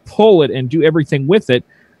move it and pull it and do everything with it.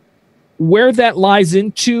 Where that lies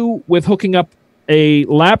into with hooking up a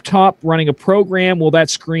laptop, running a program, will that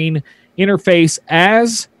screen interface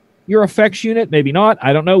as your effects unit? Maybe not.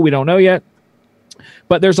 I don't know. We don't know yet.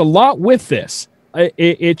 But there's a lot with this.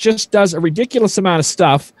 It just does a ridiculous amount of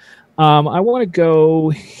stuff. I want to go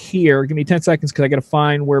here. Give me 10 seconds because I got to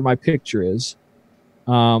find where my picture is.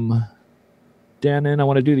 Then I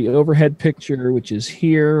want to do the overhead picture, which is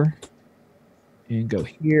here, and go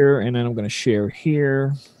here, and then I'm going to share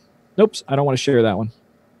here. Nope, I don't want to share that one.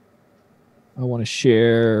 I want to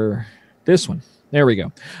share this one. There we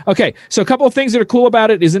go. Okay, so a couple of things that are cool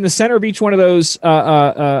about it is in the center of each one of those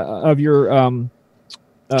of your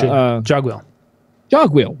jog wheel.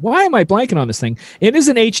 Jog wheel. Why am I blanking on this thing? It is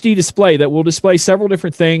an HD display that will display several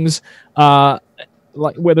different things,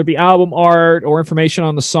 like whether it be album art or information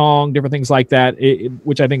on the song, different things like that,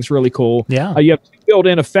 which I think is really cool. Yeah. You have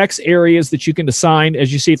built-in effects areas that you can assign.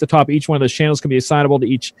 As you see at the top, each one of those channels can be assignable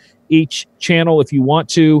to each channel if you want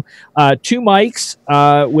to. 2 mics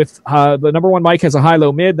with the number 1 mic has a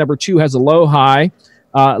high-low mid, number 2 has a low-high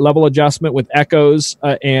level adjustment with echoes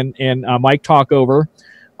and mic talk over.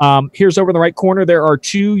 Here's over in the right corner, there are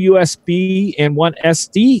 2 USB and 1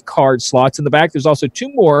 SD card slots. In the back, there's also 2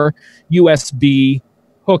 more USB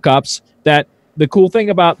hookups. That the cool thing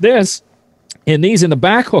about this, and these in the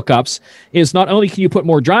back hookups, is not only can you put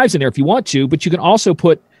more drives in there if you want to, but you can also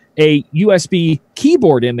put a USB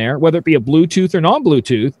keyboard in there, whether it be a Bluetooth or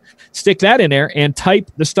non-Bluetooth, stick that in there and type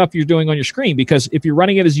the stuff you're doing on your screen. Because if you're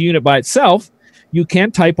running it as a unit by itself, you can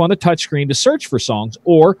type on the touchscreen to search for songs,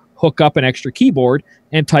 or hook up an extra keyboard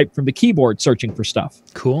and type from the keyboard searching for stuff.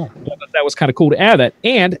 Cool. I thought that was kind of cool to add that.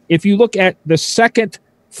 And if you look at the second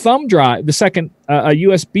thumb drive, the second a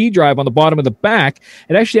USB drive on the bottom of the back,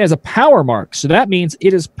 it actually has a power mark. So that means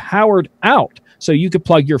it is powered out. So you could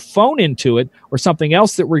plug your phone into it or something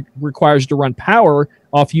else that requires to run power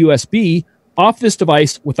off USB off this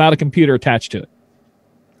device without a computer attached to it.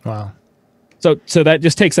 Wow. So that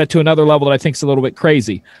just takes that to another level that I think is a little bit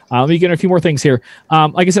crazy. Let me get a few more things here.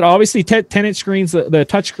 Like I said, obviously 10-inch screens, the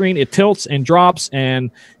touch screen, it tilts and drops,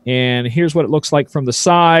 and here's what it looks like from the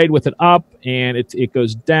side with it up, and it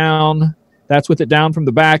goes down. That's with it down from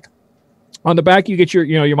the back. On the back, you get your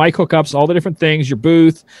mic hookups, all the different things, your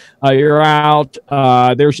booth, your out.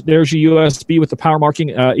 There's your USB with the power marking,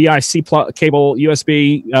 EIC cable,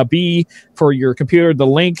 USB B for your computer, the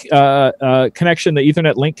link connection, the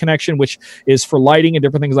Ethernet link connection, which is for lighting and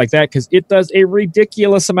different things like that, because it does a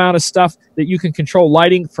ridiculous amount of stuff that you can control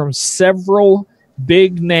lighting from several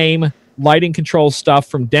big name lighting control stuff,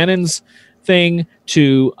 from Denon's thing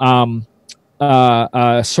to Sound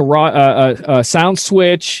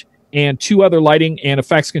Switch, and 2 other lighting and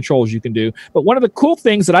effects controls you can do. But one of the cool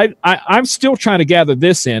things that I'm still trying to gather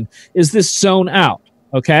this in is this zone out,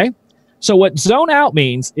 okay? So what zone out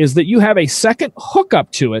means is that you have a second hookup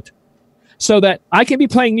to it so that I can be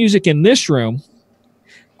playing music in this room,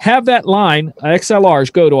 have that line,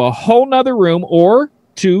 XLRs, go to a whole nother room or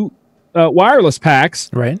to wireless packs,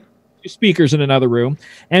 right? Speakers in another room,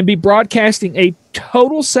 and be broadcasting a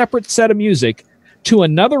total separate set of music to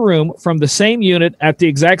another room from the same unit at the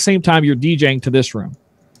exact same time you're DJing to this room.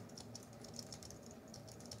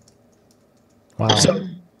 Wow.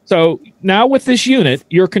 So now with this unit,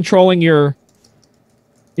 you're controlling your,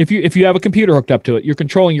 if you have a computer hooked up to it, you're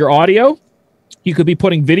controlling your audio. You could be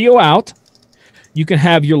putting video out. You can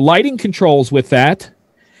have your lighting controls with that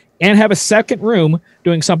and have a second room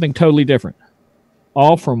doing something totally different,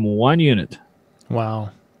 all from one unit.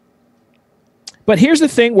 Wow. But here's the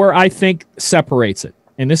thing where I think separates it,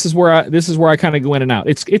 and this is where I kind of go in and out.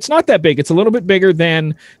 It's not that big. It's a little bit bigger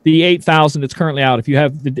than the 8000 that's currently out. If you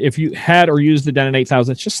had or used the Denon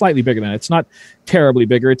 8000, it's just slightly bigger than it. It's not terribly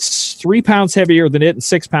bigger. It's 3 pounds heavier than it and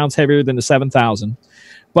 6 pounds heavier than the 7000.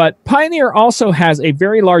 But Pioneer also has a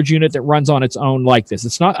very large unit that runs on its own like this.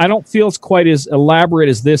 It's not. I don't feel it's quite as elaborate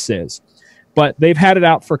as this is, but they've had it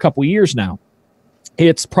out for a couple years now.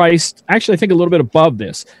 It's priced, actually, I think a little bit above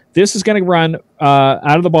this. This is going to run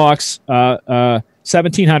out of the box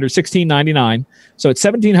 $1,699. So it's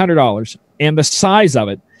 $1,700. And the size of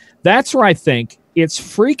it, that's where I think it's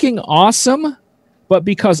freaking awesome. But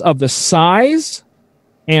because of the size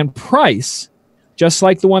and price, just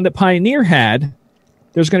like the one that Pioneer had,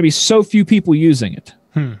 there's going to be so few people using it.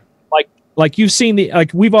 Like you've seen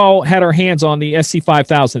we've all had our hands on the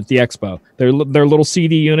SC5000 at the Expo. They're little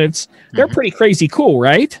CD units. They're pretty crazy cool,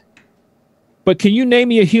 right? But can you name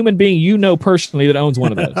me a human being you know personally that owns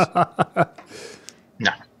one of those?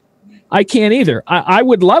 No. I can't either. I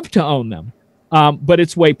would love to own them, but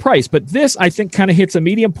it's way priced. But this, I think, kind of hits a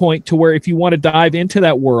medium point to where if you want to dive into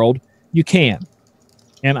that world, you can.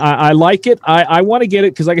 And I like it. I want to get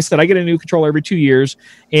it because, like I said, I get a new controller every 2 years.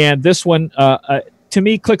 And this one, to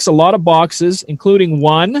me, clicks a lot of boxes, including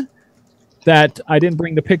one that I didn't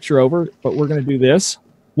bring the picture over, but we're going to do this.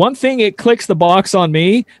 One thing it clicks the box on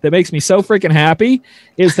me that makes me so freaking happy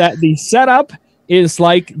is that the setup is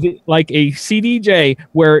like a CDJ,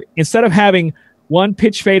 where instead of having one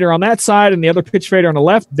pitch fader on that side and the other pitch fader on the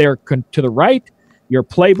left, they're to the right. Your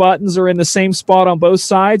play buttons are in the same spot on both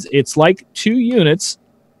sides. It's like 2 units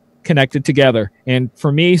connected together. And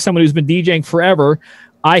for me, someone who's been DJing forever,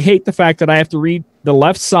 I hate the fact that I have to the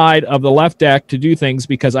left side of the left deck to do things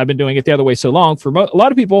because I've been doing it the other way so long. For a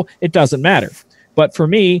lot of people, it doesn't matter. But for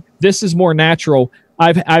me, this is more natural.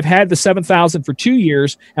 I've had the 7000 for 2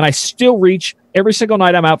 years, and I still reach every single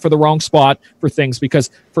night I'm out for the wrong spot for things because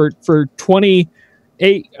for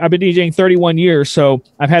 28, I've been DJing 31 years, so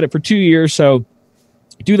I've had it for 2 years. So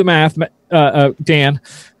do the math, Dan.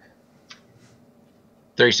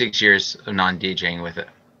 36 years of non-DJing with it.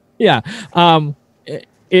 Yeah.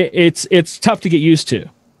 It's tough to get used to.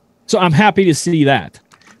 So I'm happy to see that.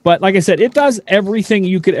 But like I said, it does everything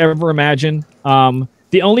you could ever imagine.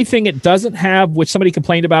 The only thing it doesn't have, which somebody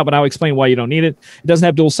complained about, but I'll explain why you don't need it, it doesn't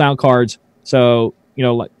have dual sound cards. So,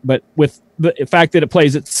 but with the fact that it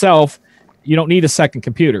plays itself, you don't need a second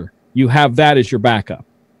computer. You have that as your backup.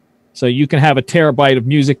 So you can have a terabyte of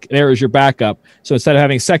music there as your backup. So instead of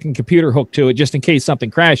having a second computer hooked to it, just in case something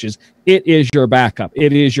crashes, it is your backup.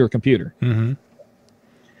 It is your computer. Mm-hmm.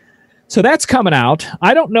 So that's coming out.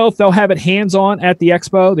 I don't know if they'll have it hands-on at the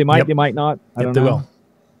expo. They might. Yep. They might not. I don't know. They will.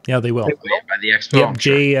 Yeah, they will. By the expo. Yep,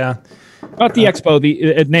 Jay. Not the expo.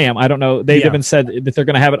 At NAMM. I don't know. They've even said that they're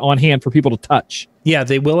going to have it on hand for people to touch. Yeah,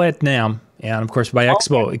 they will at NAMM, and of course by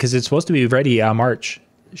expo because it's supposed to be ready March,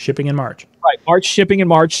 shipping in March. Right, March shipping in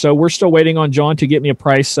March. So we're still waiting on John to get me a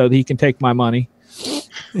price so that he can take my money.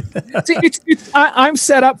 I'm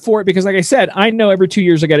set up for it because, like I said, I know every 2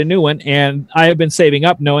 years I get a new one, and I have been saving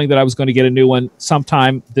up knowing that I was going to get a new one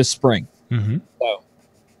sometime this spring. Mm-hmm. So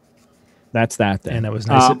that's that. Then. And it was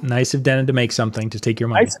nice of Denon to make something to take your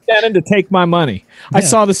money. Nice of Denon to take my money. Yeah. I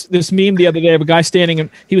saw this meme the other day of a guy standing,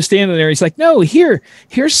 and he was standing there. He's like, "No,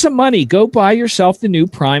 here's some money. Go buy yourself the new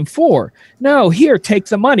Prime 4. No, here, take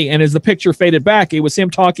the money." And as the picture faded back, it was him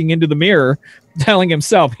talking into the mirror, telling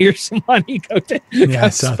himself, "Here's some money. Go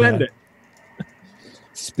spend it."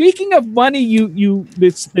 Speaking of money,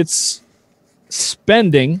 it's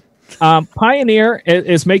spending. Pioneer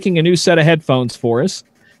is making a new set of headphones for us.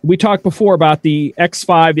 We talked before about the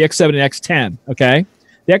X5, the X7, and X10. Okay,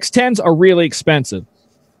 the X10s are really expensive.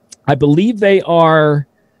 I believe they are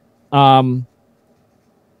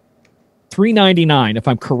 $399, if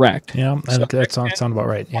I'm correct. Yeah, that sounds about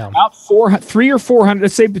right. Yeah, about $300 or $400.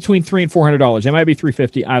 Let's say between $300 and $400. It might be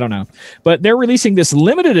 $350. I don't know, but they're releasing this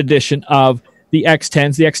limited edition of the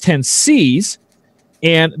X10s, the X10Cs,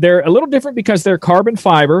 and they're a little different because they're carbon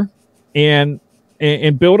fiber and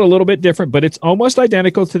built a little bit different, but it's almost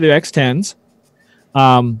identical to the X10s.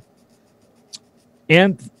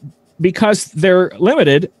 And because they're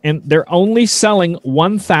limited and they're only selling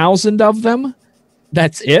 1,000 of them,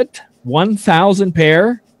 that's it, 1,000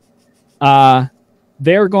 pair,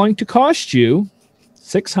 they're going to cost you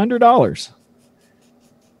 $600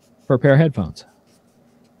 for a pair of headphones.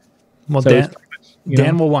 Well, so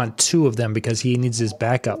Dan will want 2 of them because he needs his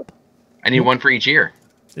backup. I need one for each ear.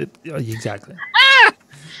 Exactly.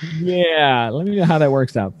 Yeah, let me know how that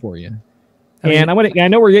works out for you. I know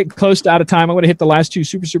we're getting close to out of time. I'm going to hit the last 2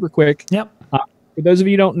 super quick. Yep. For those of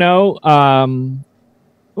you who don't know,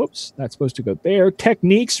 oops, that's supposed to go there.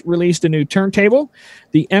 Techniques released a new turntable,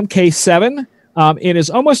 the MK7. It is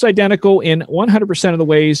almost identical in 100% of the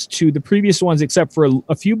ways to the previous ones, except for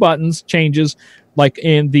a few buttons changes, like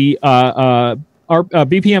in the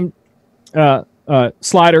BPM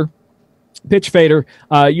slider, pitch fader.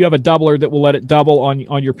 You have a doubler that will let it double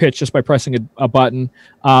on your pitch just by pressing a button.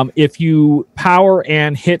 If you power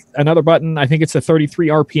and hit another button, I think it's the 33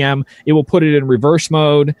 RPM, it will put it in reverse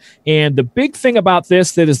mode. And the big thing about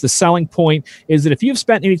this that is the selling point is that if you've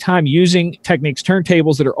spent any time using Technics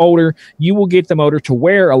turntables that are older, you will get the motor to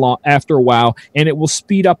wear after a while, and it will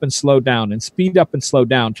speed up and slow down and speed up and slow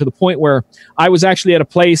down to the point where I was actually at a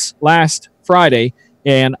place last Friday,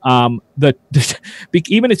 and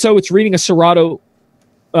even so it's reading a Serato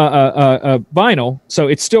vinyl, so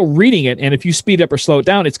it's still reading it, and if you speed up or slow it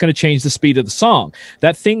down, it's going to change the speed of the song.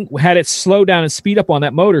 That thing had it slow down and speed up on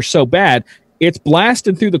that motor so bad, it's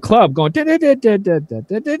blasting through the club going, and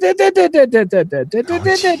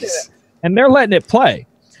they're letting it play.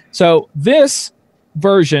 So this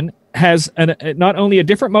version has not only a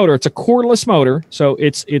different motor, it's a cordless motor, so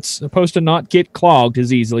it's supposed to not get clogged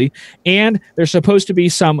as easily, and there's supposed to be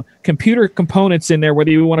some computer components in there,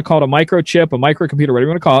 whether you want to call it a microchip, a microcomputer, whatever you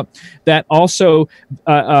want to call it, that also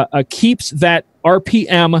keeps that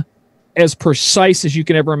RPM as precise as you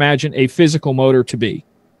can ever imagine a physical motor to be.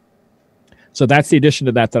 So that's the addition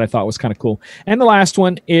to that I thought was kind of cool. And the last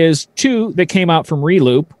one is 2 that came out from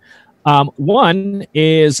Reloop. One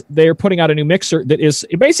is they're putting out a new mixer that is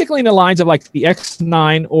basically in the lines of like the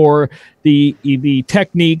X9 or the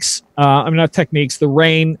Techniques. Not Techniques, the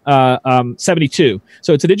Rain 72.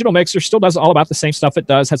 So it's a digital mixer, still does all about the same stuff it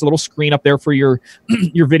does. Has a little screen up there for your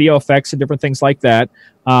your video effects and different things like that.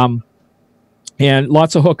 And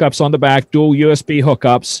lots of hookups on the back, dual USB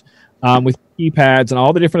hookups with keypads and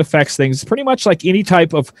all the different effects things. Pretty much like any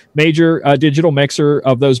type of major digital mixer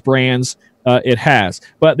of those brands. It has,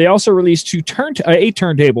 but they also released a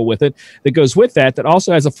turntable with it that goes with that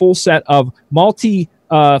also has a full set of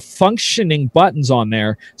functioning buttons on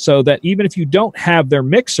there, so that even if you don't have their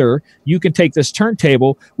mixer, you can take this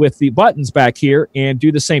turntable with the buttons back here and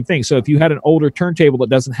do the same thing. So if you had an older turntable that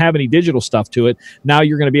doesn't have any digital stuff to it, now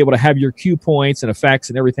you're going to be able to have your cue points and effects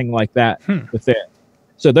and everything like that with it.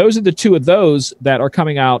 So those are the two of those that are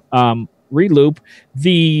coming out. Reloop.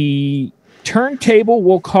 The turntable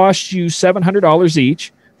will cost you $700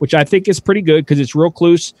 each, which I think is pretty good because it's real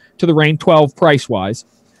close to the Rain 12 price wise.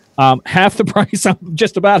 Half the price,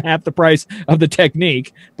 just about half the price of the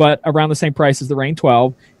Technique, but around the same price as the Rain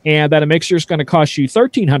 12. And that a mixer is going to cost you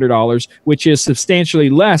 $1,300, which is substantially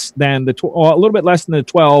less than a little bit less than the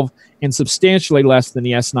 12 and substantially less than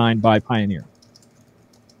the S9 by Pioneer.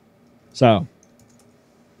 So,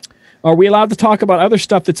 are we allowed to talk about other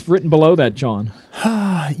stuff that's written below that, John?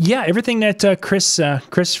 Yeah, everything that Chris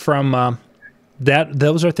from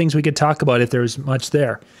those are things we could talk about if there's much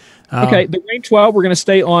there. Okay, the Rain 12, we're going to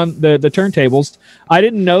stay on the turntables. I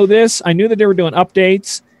didn't know this. I knew that they were doing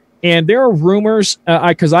updates, and there are rumors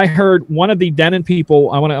because I heard one of the Denon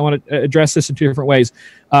people. I want to address this in two different ways.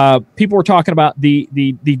 People were talking about the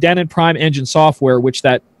Denon Prime Engine software, which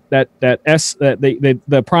the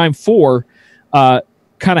Prime 4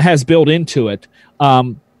 kind of has built into it.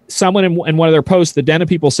 Someone in one of their posts, the Denon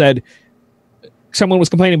people said, someone was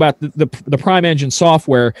complaining about the Prime Engine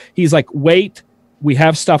software. He's like, wait, we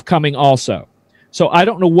have stuff coming also. So I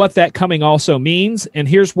don't know what that coming also means. And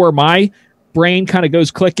here's where my brain kind of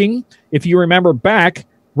goes clicking. If you remember back,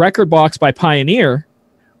 Rekordbox by Pioneer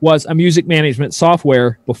was a music management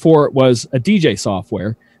software before it was a DJ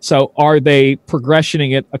software. So are they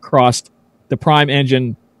progressioning it across the Prime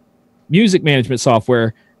Engine music management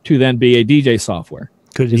software to then be a DJ software?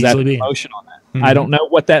 Could Is that easily be. promotion on that? I don't know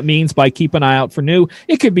what that means by keep an eye out for new.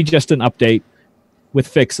 It could be just an update with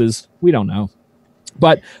fixes. We don't know.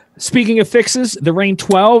 But speaking of fixes, the Rain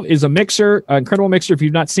 12 is a mixer, an incredible mixer. If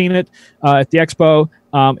you've not seen it at the Expo,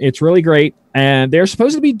 it's really great. And they're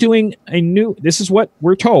supposed to be doing a new, this is what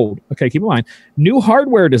we're told. Okay, keep in mind, new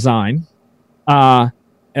hardware design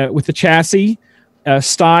with the chassis,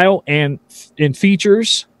 style, and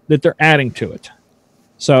features that they're adding to it.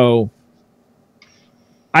 So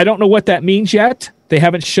I don't know what that means yet. They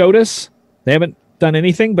haven't showed us. They haven't done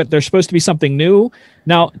anything, but there's supposed to be something new.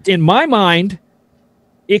 Now, in my mind,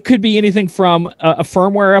 it could be anything from a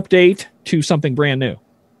firmware update to something brand new.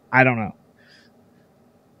 I don't know.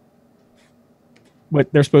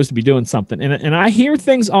 But they're supposed to be doing something. And I hear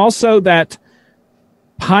things also that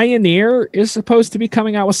Pioneer is supposed to be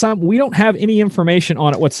coming out with something. We don't have any information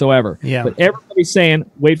on it whatsoever. Yeah. But everybody's saying,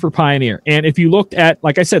 wait for Pioneer. And if you looked at,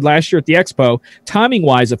 like I said, last year at the Expo,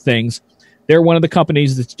 timing-wise of things, they're one of the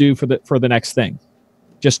companies that's due for the next thing,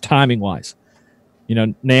 just timing-wise. You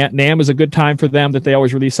know, NAMM is a good time for them that they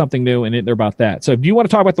always release something new, and they're about that. So do you want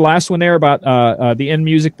to talk about the last one there about the N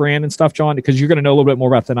Music brand and stuff, John? Because you're going to know a little bit more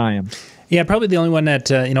about than I am. Yeah, probably the only one that,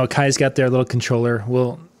 Akai's got their little controller.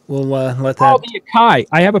 We'll let that. Oh, the Akai.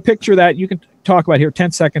 I have a picture that you can talk about here.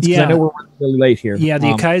 10 seconds, because I know we're really late here. Yeah,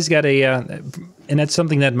 the Akai's got and that's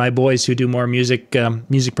something that my boys who do more music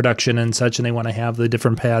production and such, and they want to have the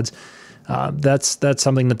different pads. That's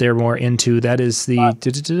something that they're more into. That is the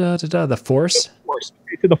Force.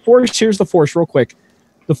 The Force. Here's the Force, real quick.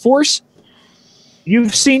 The Force.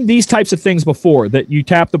 You've seen these types of things before, that you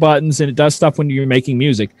tap the buttons and it does stuff when you're making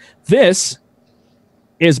music. This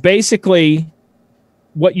is basically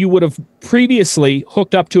what you would have previously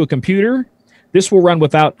hooked up to a computer. This will run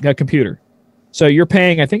without a computer. So you're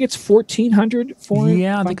paying, I think it's $1,400 for it.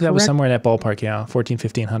 Yeah, I think that was somewhere in that ballpark. Yeah,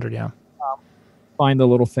 $1,400, yeah. Find the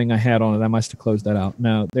little thing I had on it. I must have closed that out.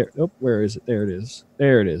 No, there. Oh, where is it? There it is.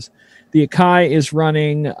 There it is. The Akai is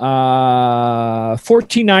running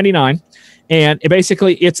 $1,499, and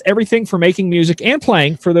it's everything for making music and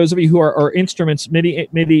playing. For those of you who are instruments,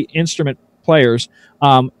 MIDI instrument players,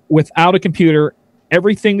 without a computer,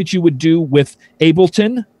 everything that you would do with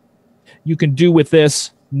Ableton, you can do with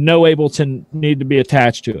this. No Ableton need to be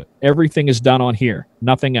attached to it. Everything is done on here.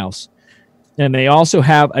 Nothing else. And they also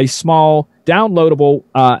have a small downloadable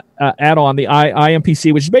add-on, the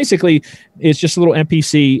iMPC, which basically is just a little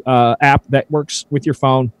MPC app that works with your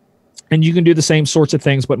phone. And you can do the same sorts of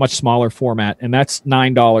things, but much smaller format. And that's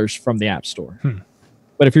 $9 from the App Store.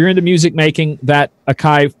 But if you're into music making, that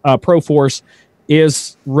Akai Pro Force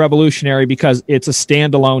is revolutionary because it's a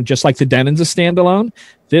standalone, just like the Denon's a standalone.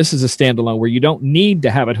 This is a standalone where you don't need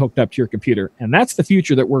to have it hooked up to your computer. And that's the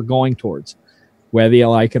future that we're going towards, whether you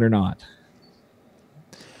like it or not.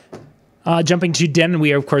 Jumping to Denon,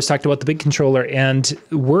 we of course talked about the big controller and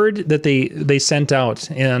word that they sent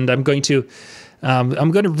out, and I'm going to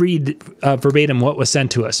read verbatim what was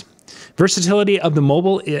sent to us. Versatility of the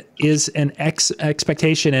mobile is an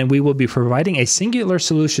expectation, and we will be providing a singular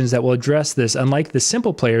solutions that will address this, unlike the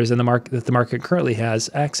simple players in the market that the market currently has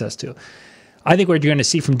access to. I think what you're going to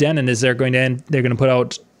see from Denon is they're going to put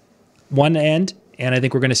out one end. And I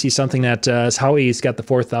think we're going to see something that, as Howie's got the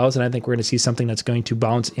 4000, I think we're going to see something that's going to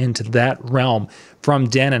bounce into that realm from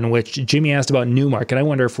Denon, which Jimmy asked about Newmark. And I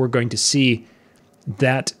wonder if we're going to see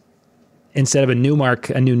that instead of a new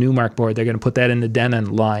Newmark board, they're going to put that in the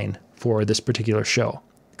Denon line for this particular show.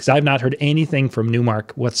 Because I've not heard anything from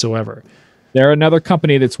Newmark whatsoever. They're another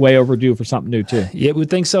company that's way overdue for something new, too. Yeah,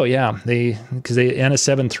 would think so, yeah. Because the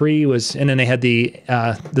NS7 III was, and then they had the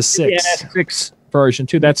 6. The NS6 version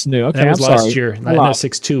too. That's new. Okay, that was I'm last sorry. year. I know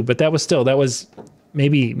 6.2, but that was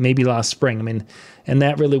maybe last spring. I mean, and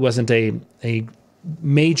that really wasn't a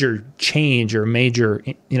major change or major.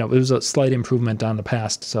 It was a slight improvement on the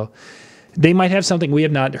past. So they might have something. We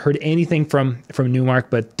have not heard anything from Newmark,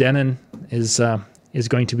 but Denon is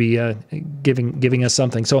going to be giving us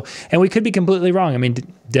something. So, and we could be completely wrong. I mean,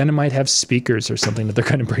 Denon might have speakers or something that they're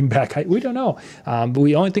going to bring back. We don't know. But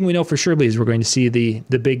the only thing we know for sure is we're going to see the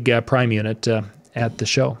big Prime unit at the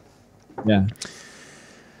show. Yeah.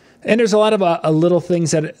 And there's a lot of little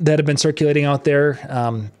things that have been circulating out there.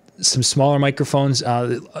 Some smaller microphones.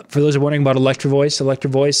 For those who are wondering about Electro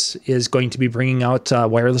Voice is going to be bringing out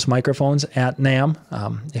wireless microphones at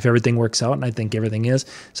NAMM if everything works out, and I think everything is.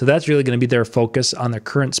 So that's really going to be their focus on their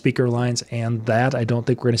current speaker lines, and that I don't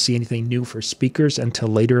think we're going to see anything new for speakers until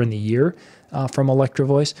later in the year from Electro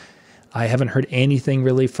Voice. I haven't heard anything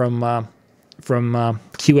really from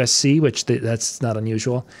QSC, which that's not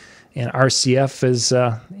unusual. And RCF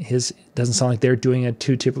doesn't sound like they're doing it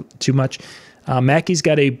too much. Mackey's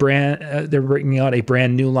got they're bringing out a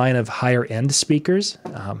brand new line of higher end speakers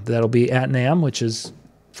that'll be at NAMM, which is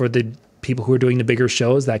for the people who are doing the bigger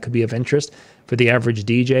shows. That could be of interest. For the average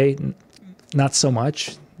DJ, not so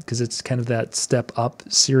much, because it's kind of that step up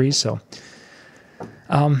series. So,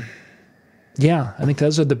 yeah, I think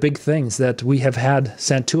those are the big things that we have had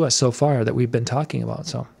sent to us so far that we've been talking about.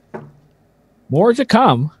 So, more to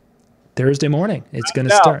come. Thursday morning, it's going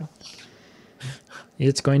to start.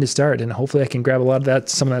 It's going to start, and hopefully I can grab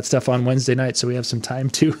some of that stuff on Wednesday night, so we have some time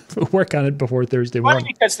to work on it before Thursday morning.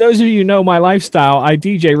 Because those of you who know my lifestyle, I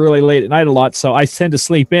DJ really late at night a lot, so I tend to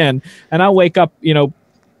sleep in, and I'll wake up,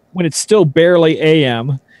 when it's still barely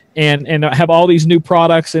AM, and I have all these new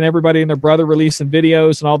products and everybody and their brother releasing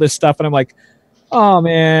videos and all this stuff, and I'm like, oh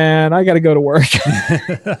man, I got to go to work.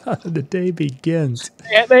 The day begins.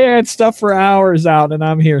 And they had stuff for hours out, and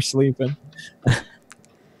I'm here sleeping.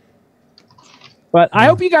 But I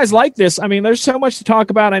hope you guys like this. I mean, there's so much to talk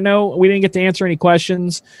about. I know we didn't get to answer any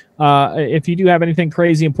questions. If you do have anything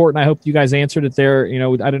crazy important, I hope you guys answered it there.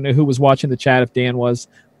 I don't know who was watching the chat, if Dan was.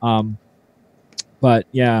 But,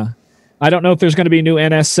 yeah. I don't know if there's going to be a new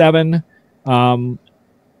NS7.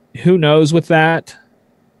 Who knows with that?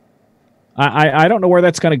 I don't know where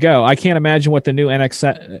that's going to go. I can't imagine what the new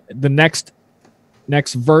the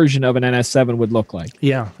next version of an NS7 would look like.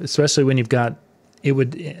 Yeah, especially when you've got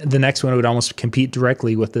the next one would almost compete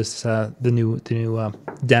directly with this the new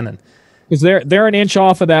Denon, because they're an inch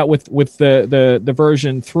off of that with the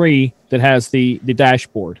version 3 that has the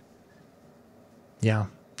dashboard. Yeah,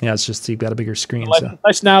 it's just you've got a bigger screen.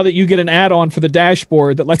 Unless now that you get an add-on for the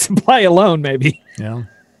dashboard that lets them play alone, maybe. Yeah,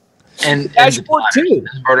 and dashboard too.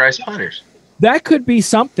 Motorized spotters. That could be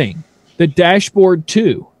something. The dashboard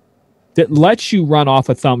 2 that lets you run off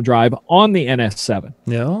a thumb drive on the NS7.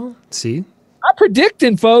 No, see. I'm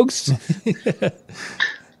predicting, folks.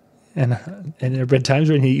 and there have been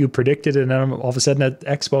times when you predicted, and then all of a sudden at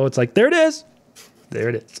Expo, it's like, there it is. There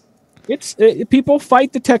it is. People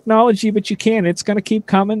fight the technology, but you can. It's going to keep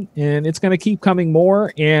coming, and it's going to keep coming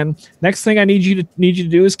more. And next thing I need you to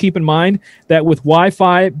do is keep in mind that with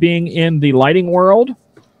Wi-Fi being in the lighting world,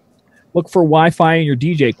 look for Wi-Fi in your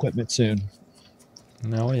DJ equipment soon.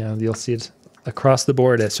 No, yeah, you'll see it across the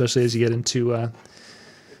board, especially as you get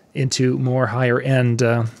into more higher end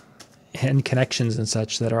connections and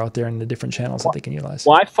such that are out there in the different channels that they can utilize.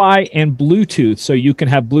 Wi-Fi and Bluetooth, so you can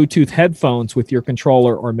have Bluetooth headphones with your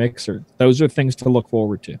controller or mixer. Those are things to look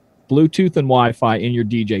forward to. Bluetooth and Wi-Fi in your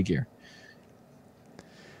DJ gear.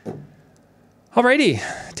 Alrighty,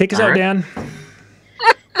 take us out, Dan.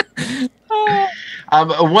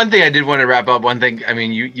 One thing I did want to wrap up. One thing, I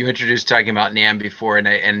mean, you introduced talking about NAMM before,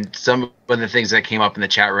 and some of the things that came up in the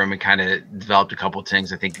chat room and kind of developed a couple of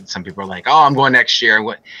things. I think some people are like, "Oh, I'm going next year."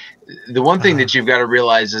 The one thing that you've got to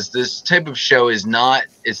realize is this type of show is not.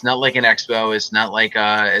 It's not like an expo. It's not like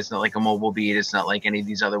a mobile beat. It's not like any of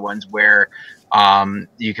these other ones where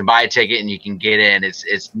you can buy a ticket and you can get in.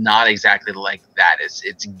 It's not exactly like that.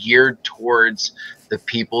 It's geared towards the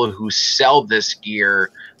people who sell this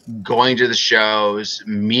gear, going to the shows,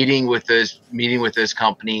 meeting with those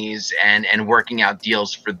companies and working out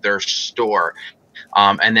deals for their store.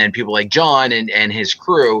 And then people like John and his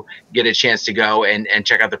crew get a chance to go and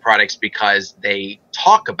check out the products because they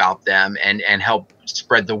talk about them and help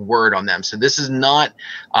spread the word on them. So this is not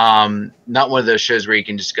one of those shows where you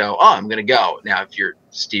can just go, oh, I'm going to go. Now, if you're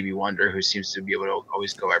Stevie Wonder, who seems to be able to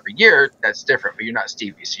always go every year, that's different, but you're not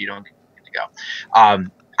Stevie, so you don't get to go.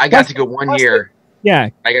 I got to go 1 year. Yeah,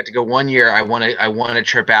 I got to go 1 year. I want to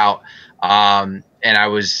trip out. And I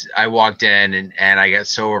walked in and I got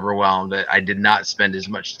so overwhelmed that I did not spend as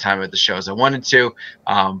much time at the show as I wanted to.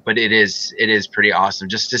 But it is pretty awesome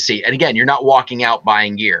just to see. And again, you're not walking out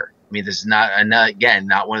buying gear. I mean, this is not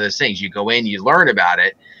one of those things. You go in, you learn about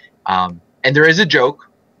it. And there is a joke.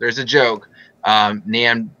 There's a joke.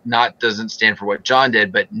 NAMM doesn't stand for what John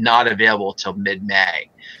did, but not available till mid-May.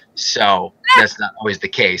 So that's not always the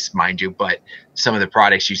case, mind you, but some of the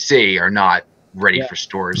products you see are not ready for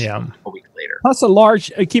stores a week later. Plus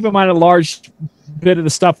keep in mind a large bit of the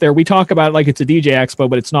stuff there. We talk about it like it's a DJ expo,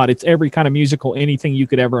 but it's not. It's every kind of musical, anything you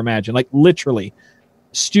could ever imagine. Like literally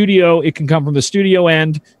studio, it can come from the studio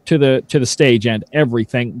end to the stage end,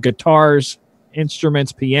 everything. Guitars,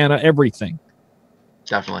 instruments, piano, everything.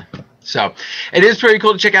 Definitely. So it is pretty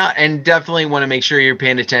cool to check out, and definitely want to make sure you're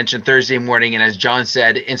paying attention Thursday morning. And as John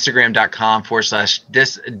said,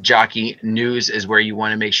 Instagram.com/discjockeynews is where you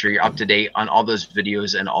want to make sure you're up to date on all those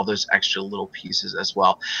videos and all those extra little pieces as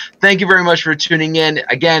well. Thank you very much for tuning in.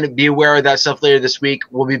 Again, be aware of that stuff later this week.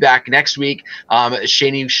 We'll be back next week.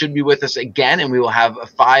 Shani should be with us again, and we will have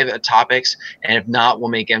 5 topics. And if not, we'll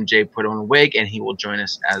make MJ put on a wig, and he will join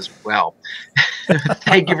us as well.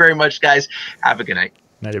 Thank you very much, guys. Have a good night.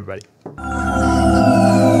 Night, everybody.